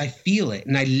because I feel it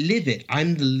and I live it.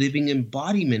 I'm the living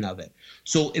embodiment of it.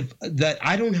 So if that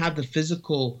I don't have the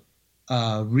physical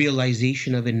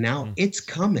realization of it now, it's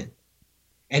coming.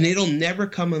 And it'll never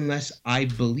come unless I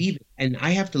believe it. And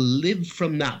I have to live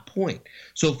from that point.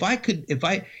 So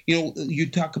you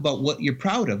talk about what you're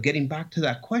proud of, getting back to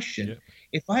that question. Yeah.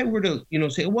 If I were to,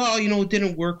 say, well, it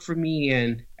didn't work for me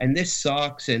and this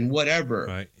sucks and whatever.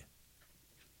 Right.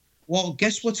 Well,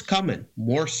 guess what's coming?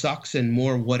 More sucks and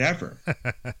more whatever.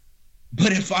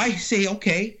 But if I say,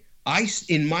 okay,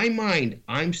 in my mind,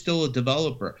 I'm still a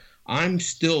developer. I'm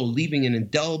still leaving an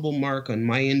indelible mark on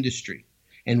my industry.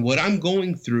 And what I'm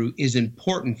going through is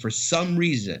important for some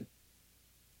reason.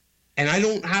 And I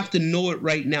don't have to know it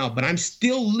right now, but I'm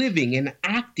still living and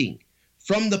acting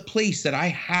from the place that I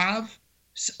have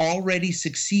already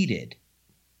succeeded.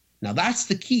 Now, that's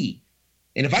the key.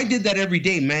 And if I did that every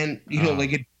day, man,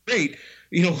 it's great.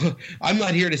 I'm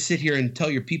not here to sit here and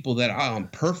tell your people that I'm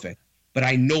perfect, but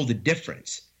I know the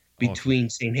difference between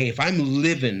saying, hey, if I'm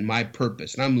living my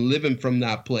purpose and I'm living from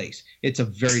that place, it's a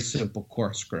very simple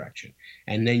course correction.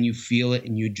 And then you feel it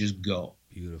and you just go.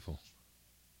 Beautiful.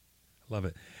 Love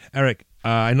it. Eric,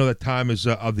 I know that time is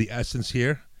of the essence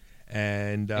here.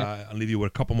 And I'll leave you with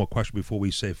a couple more questions before we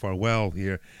say farewell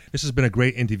here. This has been a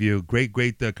great interview, great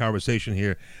conversation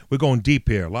here. We're going deep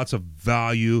here. Lots of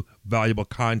valuable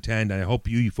content. And I hope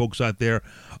you folks out there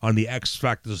on the X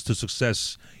Factors to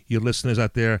Success, your listeners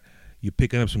out there, you're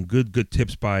picking up some good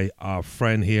tips by our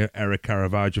friend here, Eric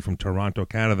Caravaggio from Toronto,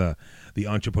 Canada, the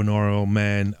Entrepreneurial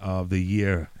Man of the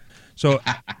Year. So,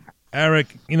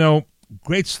 Eric,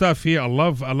 great stuff here. I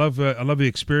love the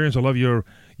experience. I love your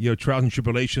trials and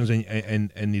tribulations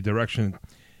and the direction.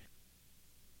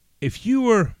 If you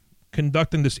were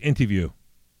conducting this interview,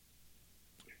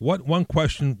 what one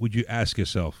question would you ask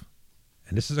yourself?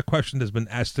 And this is a question that's been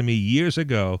asked to me years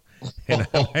ago, and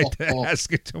I like to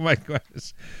ask it to my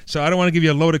guests. So I don't want to give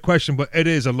you a loaded question, but it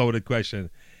is a loaded question.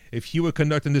 If you were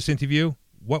conducting this interview,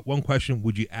 what one question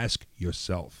would you ask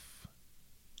yourself?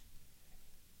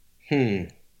 I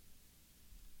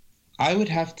would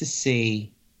have to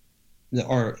say,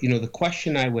 the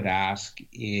question I would ask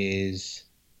is,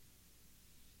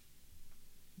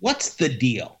 what's the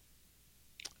deal?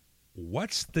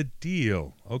 What's the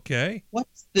deal? Okay.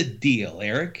 What's the deal,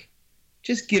 Eric?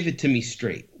 Just give it to me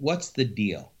straight. What's the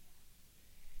deal?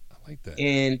 I like that.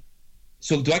 And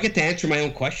so do I get to answer my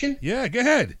own question? Yeah, go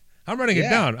ahead. I'm writing it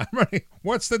down.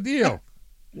 What's the deal?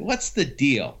 What's the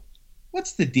deal?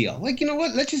 What's the deal? Like,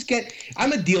 what?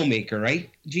 I'm a deal maker, right?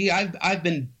 Gee, I've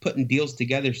been putting deals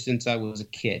together since I was a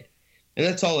kid, and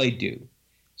that's all I do.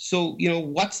 So,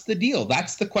 what's the deal?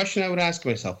 That's the question I would ask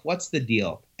myself. What's the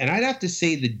deal? And I'd have to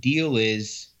say the deal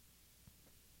is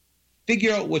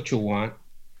figure out what you want,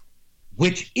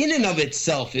 which in and of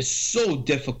itself is so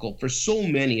difficult for so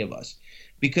many of us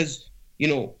because,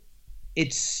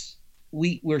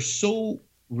 we're so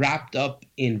wrapped up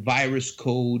in virus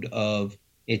code of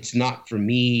it's not for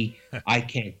me, I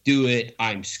can't do it,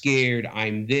 I'm scared,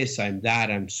 I'm this, I'm that,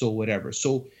 I'm so whatever.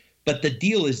 So, but the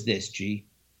deal is this, G.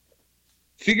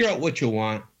 Figure out what you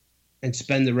want and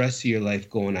spend the rest of your life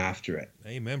going after it.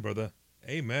 Amen, brother.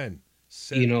 Amen.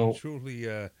 Truly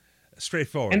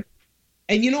straightforward.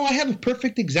 And I have a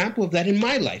perfect example of that in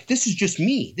my life. This is just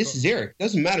me. This is Eric.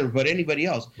 Doesn't matter about anybody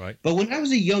else. Right. But when I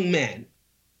was a young man,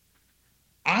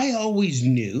 I always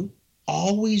knew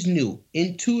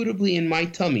intuitively in my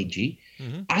tummy, G,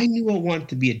 I knew I wanted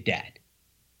to be a dad.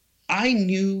 I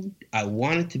knew I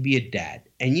wanted to be a dad.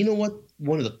 And you know what?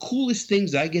 One of the coolest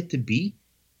things I get to be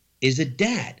is a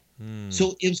dad.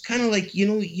 So it was kind of like, you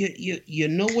know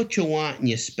what you want and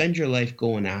you spend your life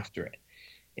going after it.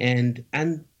 And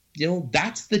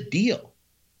that's the deal.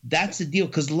 That's the deal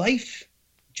because life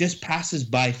just passes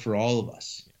by for all of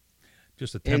us.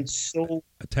 Just a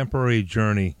temporary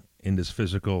journey in this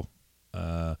physical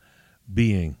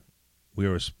being.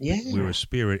 We're a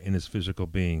spirit in this physical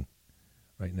being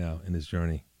right now in this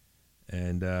journey.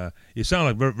 And you sound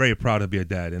like very, very proud to be a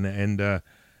dad, and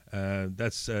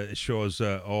that's it shows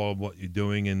all what you're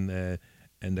doing and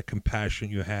the compassion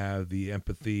you have, the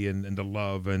empathy and the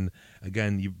love, and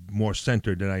again you're more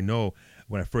centered than I know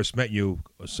when I first met you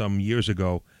some years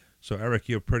ago. So Eric,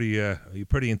 you're pretty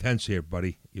intense here,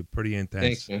 buddy. You're pretty intense.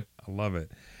 Thanks, man. I love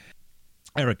it.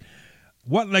 Eric,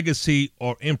 what legacy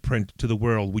or imprint to the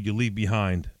world would you leave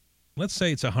behind? Let's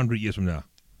say it's 100 years from now.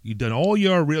 You've done all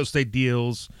your real estate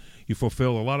deals. You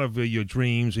fulfill a lot of your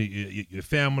dreams. Your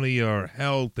family, your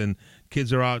health, and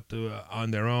kids are out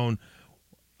on their own.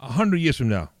 100 years from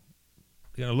now,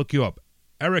 they're gonna look you up.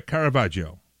 Eric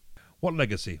Caravaggio. What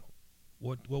legacy?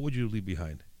 What would you leave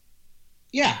behind?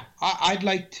 Yeah, I'd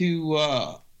like to.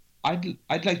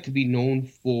 I'd like to be known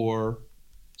for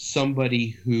somebody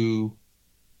who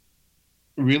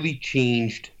really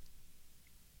changed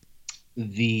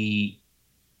the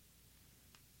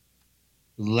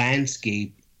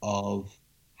landscape of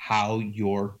how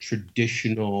your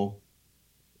traditional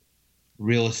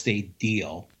real estate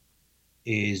deal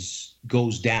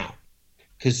goes down.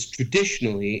 Because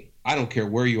traditionally, I don't care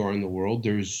where you are in the world,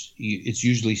 it's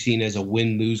usually seen as a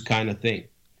win-lose kind of thing.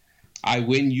 I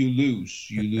win, you lose.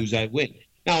 You lose, I win.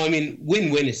 Now, I mean,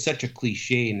 win-win is such a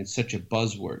cliche and it's such a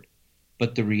buzzword.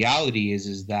 But the reality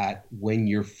is that when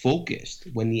you're focused,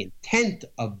 when the intent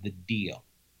of the deal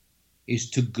is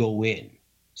to go in.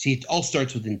 See, it all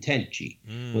starts with intent, G.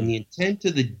 When the intent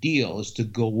of the deal is to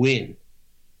go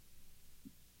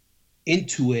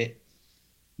into it,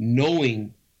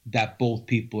 knowing that both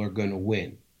people are going to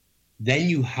win, then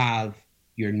you have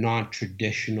your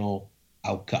non-traditional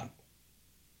outcome.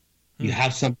 You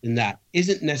have something that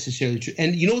isn't necessarily true.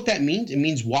 And you know what that means? It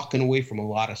means walking away from a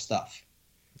lot of stuff.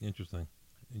 Interesting.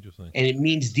 And it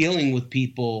means dealing with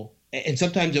people. And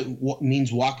sometimes it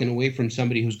means walking away from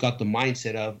somebody who's got the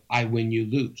mindset of, I win, you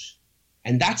lose.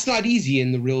 And that's not easy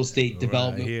in the real estate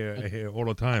development. I hear all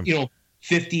the time.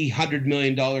 $50, $100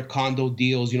 million condo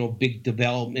deals, big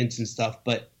developments and stuff.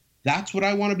 But that's what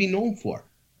I want to be known for.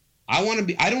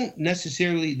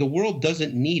 The world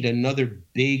doesn't need another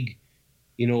big,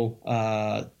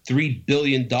 $3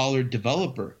 billion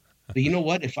developer. But you know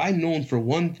what? If I'm known for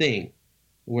one thing,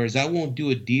 whereas I won't do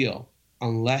a deal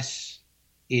unless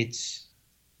it's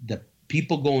the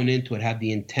people going into it have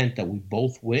the intent that we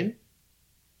both win.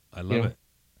 I love it.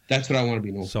 That's what I want to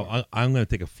be known for. So I'm going to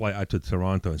take a flight out to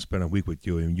Toronto and spend a week with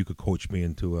you, and you could coach me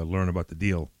into learn about the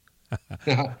deal.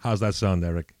 How's that sound,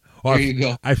 Eric? There you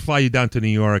go. I fly you down to New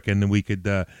York, and then we could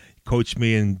coach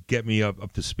me and get me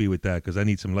up to speed with that, because I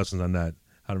need some lessons on that.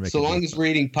 How to make so long as we're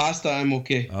eating pasta, I'm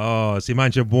okay. Oh, si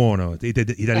mangia buono,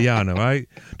 Italiano, right?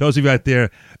 Those of you out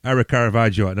there, Eric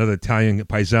Caravaggio, another Italian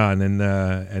paisan,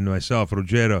 and myself,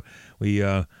 Ruggero,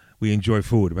 we enjoy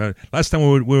food. But last time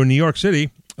we were in New York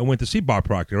City, I went to see Bob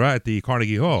Proctor, right, at the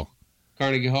Carnegie Hall.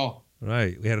 Carnegie Hall.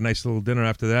 Right. We had a nice little dinner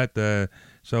after that.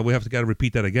 So we have to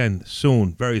repeat that again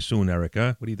soon, very soon, Eric.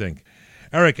 Huh? What do you think?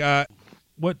 Eric,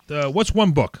 what's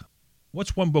one book?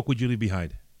 What's one book would you leave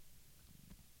behind?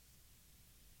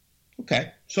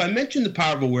 Okay. So I mentioned the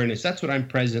power of awareness. That's what I'm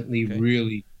presently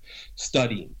really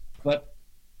studying. But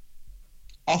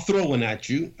I'll throw one at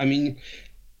you. I mean,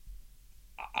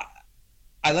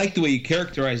 I like the way you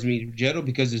characterize me, Ruggero,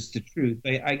 because it's the truth.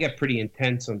 I get pretty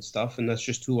intense on stuff, and that's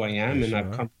just who I am, and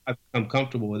I've come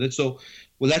comfortable with it. So,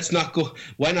 let's not go.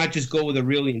 Why not just go with a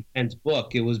really intense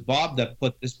book? It was Bob that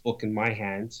put this book in my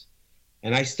hands,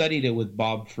 and I studied it with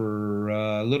Bob for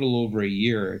a little over a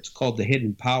year. It's called The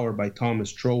Hidden Power by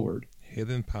Thomas Troward.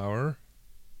 Hidden Power?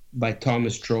 By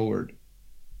Thomas Troward.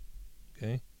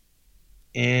 Okay.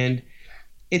 And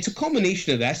it's a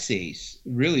culmination of essays.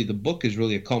 Really, the book is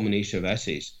really a culmination of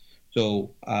essays.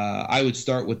 So I would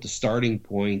start with the starting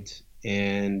point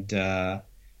and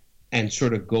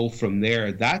sort of go from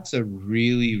there. That's a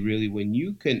really, really, when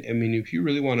you can, I mean, if you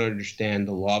really want to understand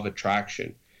the law of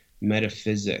attraction,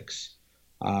 metaphysics,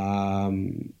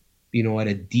 at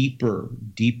a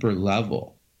deeper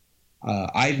level,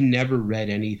 I've never read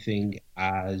anything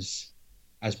as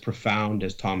profound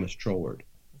as Thomas Troward.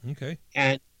 Okay.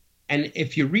 And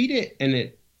if you read it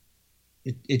and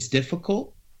it's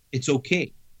difficult, it's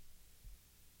okay.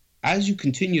 As you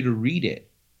continue to read it,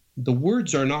 the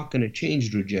words are not going to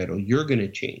change, Ruggero. You're going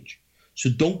to change. So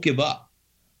don't give up.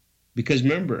 Because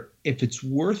remember, if it's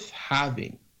worth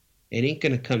having, it ain't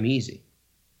going to come easy.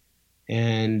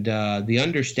 And the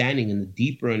understanding and the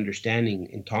deeper understanding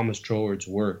in Thomas Troward's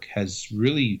work has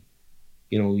really,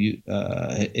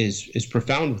 is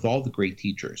profound with all the great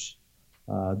teachers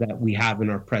that we have in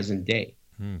our present day,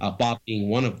 Bob being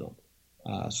one of them.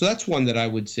 So that's one that I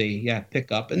would say,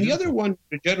 pick up. And the other one,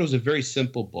 Ruggero, is a very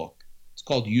simple book. It's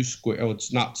called U Squared. Oh,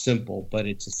 it's not simple, but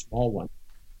it's a small one.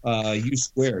 U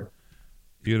Squared.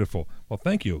 Beautiful. Well,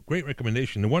 thank you. Great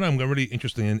recommendation. The one I'm really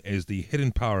interested in is The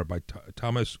Hidden Power by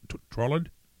Thomas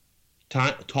Troward.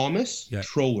 Thomas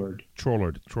Troward.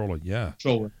 Troward, yeah.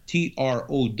 Troward.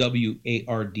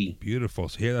 Troward. Beautiful.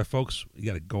 So hear that, folks? You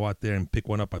got to go out there and pick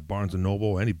one up at Barnes & Noble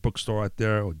or any bookstore out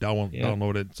there, or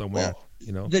download it somewhere.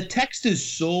 Well, the text is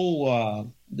so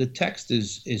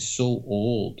so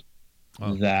old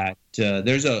that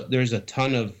there's a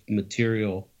ton of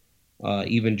material,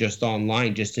 even just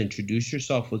online. Just introduce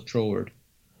yourself with Troward.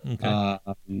 Okay.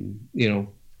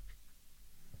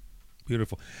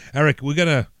 Beautiful, Eric. We're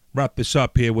gonna wrap this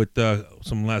up here with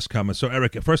some last comments. So,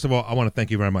 Eric, first of all, I want to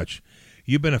thank you very much.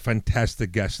 You've been a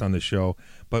fantastic guest on the show,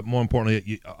 but more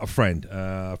importantly, a friend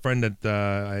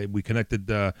that we connected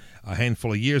a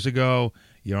handful of years ago.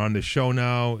 You're on the show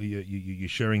now. You're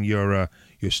sharing your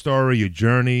story, your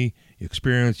journey, your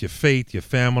experience, your faith, your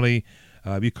family.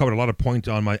 You covered a lot of points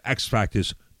on my X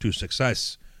factors to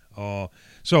success.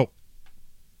 So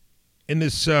in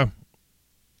this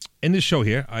show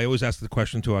here, I always ask the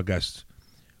question to our guests: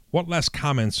 what last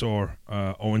comments or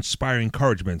inspiring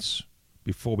encouragements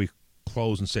before we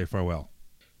close and say farewell?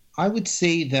 I would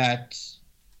say that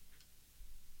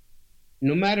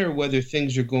no matter whether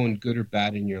things are going good or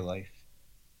bad in your life,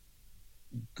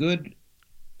 good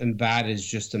and bad is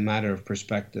just a matter of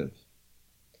perspective.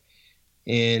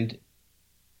 And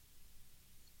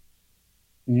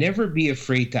never be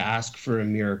afraid to ask for a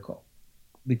miracle,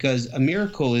 because a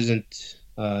miracle isn't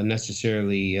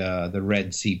necessarily the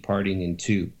Red Sea parting in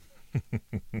two.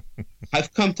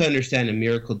 I've come to understand a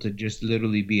miracle to just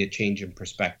literally be a change in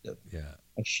perspective,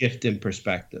 a shift in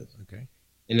perspective. Okay.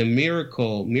 And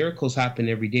miracles happen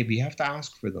every day, but you have to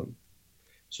ask for them.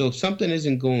 So if something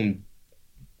isn't going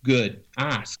good,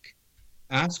 ask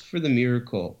for the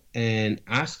miracle, and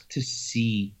ask to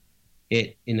see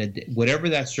it in whatever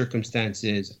that circumstance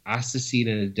is. Ask to see it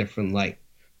in a different light,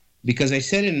 because I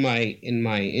said in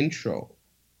my intro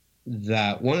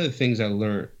that one of the things I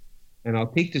learned, and I'll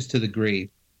take this to the grave.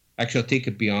 Actually, I'll take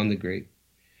it beyond the grave.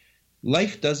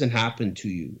 Life doesn't happen to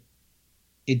you.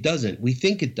 It doesn't. We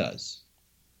think it does,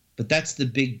 but that's the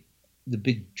big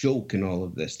joke in all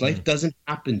of this. Life doesn't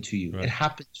happen to you. Right. It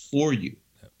happens for you.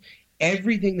 Yep.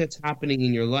 Everything that's happening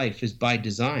in your life is by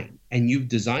design, and you've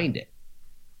designed it.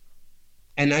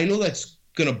 And I know that's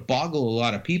going to boggle a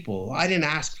lot of people. I didn't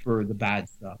ask for the bad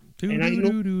stuff. And I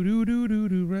know,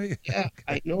 right? Yeah,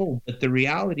 I know. But the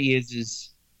reality is,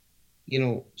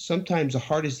 sometimes the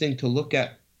hardest thing to look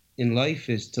at in life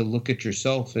is to look at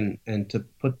yourself and to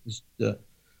put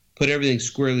everything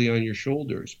squarely on your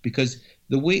shoulders, because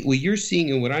the way what you're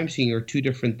seeing and what I'm seeing are two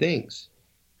different things.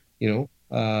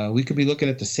 We could be looking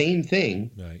at the same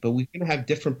thing, right, but we can have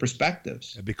different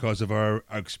perspectives because of our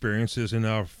experiences and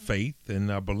our faith and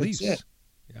our beliefs. That's it.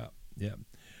 Yeah.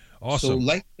 Awesome. So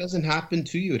life doesn't happen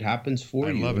to you; it happens for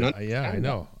you. I love it. I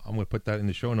know. I'm going to put that in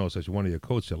the show notes as one of your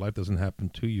quotes. That life doesn't happen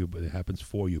to you, but it happens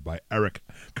for you, by Eric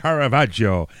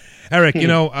Caravaggio. Eric,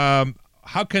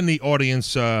 how can the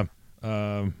audience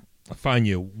find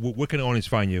you? Where can the audience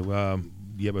find you? Do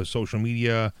you have a social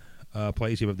media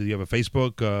place? Do you have a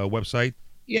Facebook website?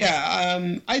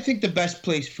 Yeah, I think the best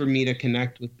place for me to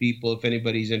connect with people, if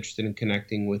anybody's interested in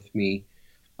connecting with me,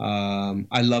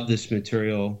 I love this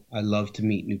material. I love to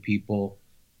meet new people.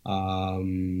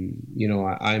 I'm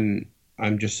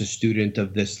just a student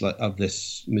of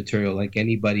this material like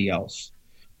anybody else.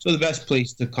 So the best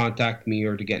place to contact me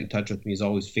or to get in touch with me is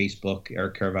always Facebook,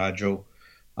 Eric Caravaggio.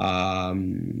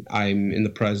 I'm in the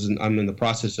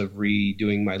process of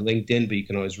redoing my LinkedIn, but you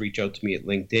can always reach out to me at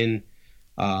LinkedIn.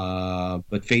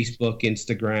 But Facebook,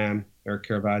 Instagram, Eric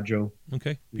Caravaggio.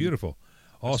 Okay, beautiful,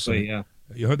 awesome. Yeah.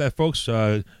 You heard that, folks?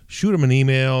 Shoot him an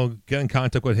email, get in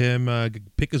contact with him,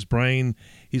 pick his brain.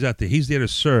 He's out there. He's there to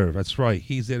serve. That's right.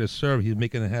 He's there to serve. He's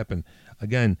making it happen.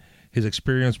 Again, his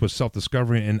experience with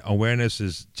self-discovery and awareness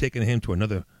is taking him to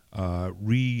another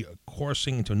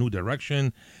recoursing into a new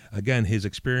direction. Again, his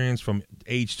experience from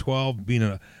age 12, being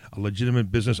a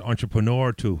legitimate business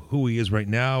entrepreneur, to who he is right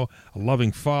now, a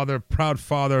loving father, proud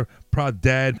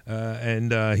dad,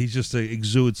 and he just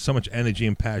exudes so much energy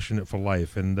and passion for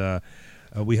life. And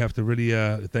we have to really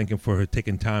thank him for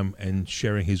taking time and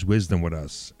sharing his wisdom with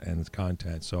us and his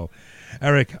content. So,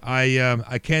 Eric,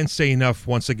 I can't say enough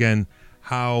once again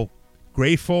how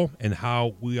grateful and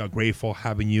how we are grateful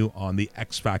having you on the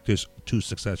X Factors to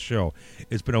Success show.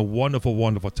 It's been a wonderful,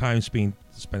 wonderful time spending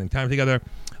time together.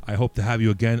 I hope to have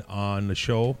you again on the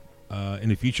show in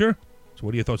the future. So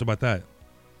what are your thoughts about that?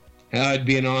 It'd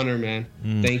be an honor, man.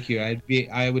 Thank you.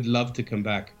 I would love to come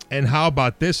back. And how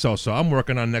about this also? I'm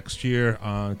working on next year,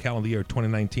 on calendar year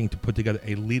 2019, to put together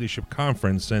a leadership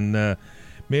conference, and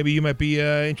maybe you might be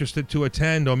interested to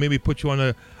attend, or maybe put you on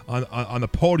the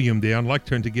podium there on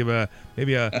lectern to give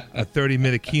maybe a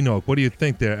 30-minute keynote. What do you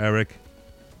think there, Eric?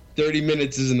 30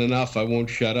 minutes isn't enough. I won't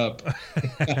shut up.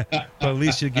 But at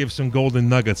least you give some golden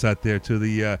nuggets out there to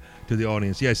the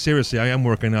audience. Yeah, seriously, I am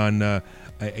working on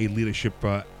a leadership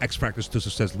X Factors to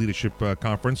Success leadership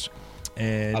conference,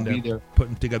 and I'll be there.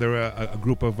 Putting together a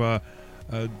group of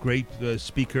great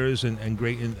speakers and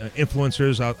great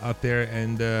influencers out there,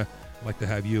 and I'd like to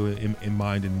have you in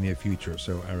mind in the near future.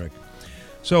 So, Eric.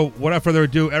 So, without further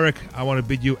ado, Eric, I want to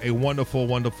bid you a wonderful,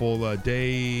 wonderful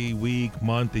day, week,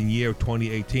 month, and year of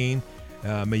 2018.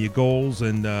 May your goals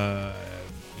and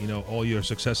all your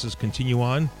successes continue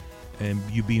on, and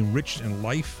you be enriched in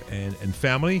life and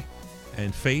family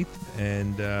and faith.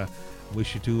 And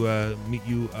wish you to meet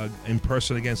you in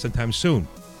person again sometime soon.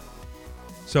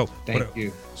 So Thank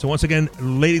you. So once again,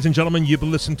 ladies and gentlemen, you've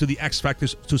been listening to the X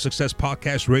Factors to Success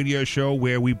podcast radio show,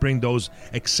 where we bring those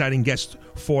exciting guests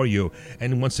for you.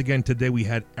 And once again, today we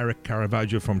had Eric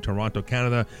Caravaggio from Toronto,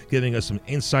 Canada, giving us some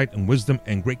insight and wisdom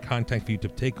and great content for you to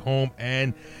take home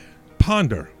and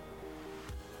ponder.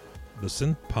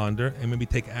 Listen, ponder, and maybe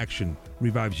take action.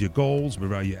 Revives your goals,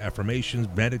 revive your affirmations,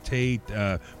 meditate,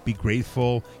 be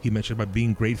grateful. He mentioned about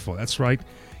being grateful. That's right.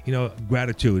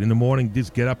 Gratitude. In the morning,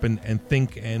 just get up and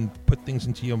think and put things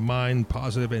into your mind,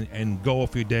 positive, and go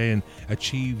off your day and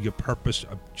achieve your purpose,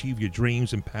 achieve your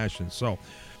dreams and passions. So,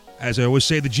 as I always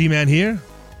say, the G-Man here,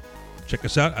 check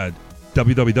us out at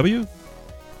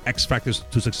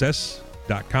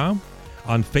www.xfactorstosuccess.com,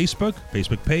 on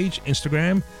Facebook page,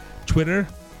 Instagram, Twitter,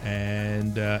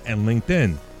 and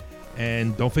LinkedIn.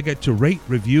 And don't forget to rate,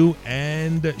 review,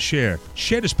 and share.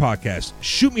 Share this podcast.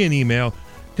 Shoot me an email.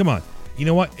 Come on. You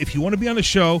know what? If you want to be on the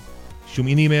show, shoot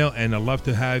me an email, and I'd love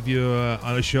to have you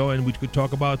on the show, and we could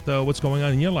talk about what's going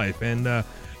on in your life and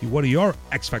what are your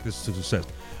X factors to success.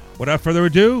 Without further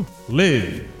ado,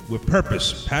 live with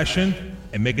purpose, passion,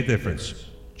 and make a difference.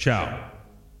 Ciao.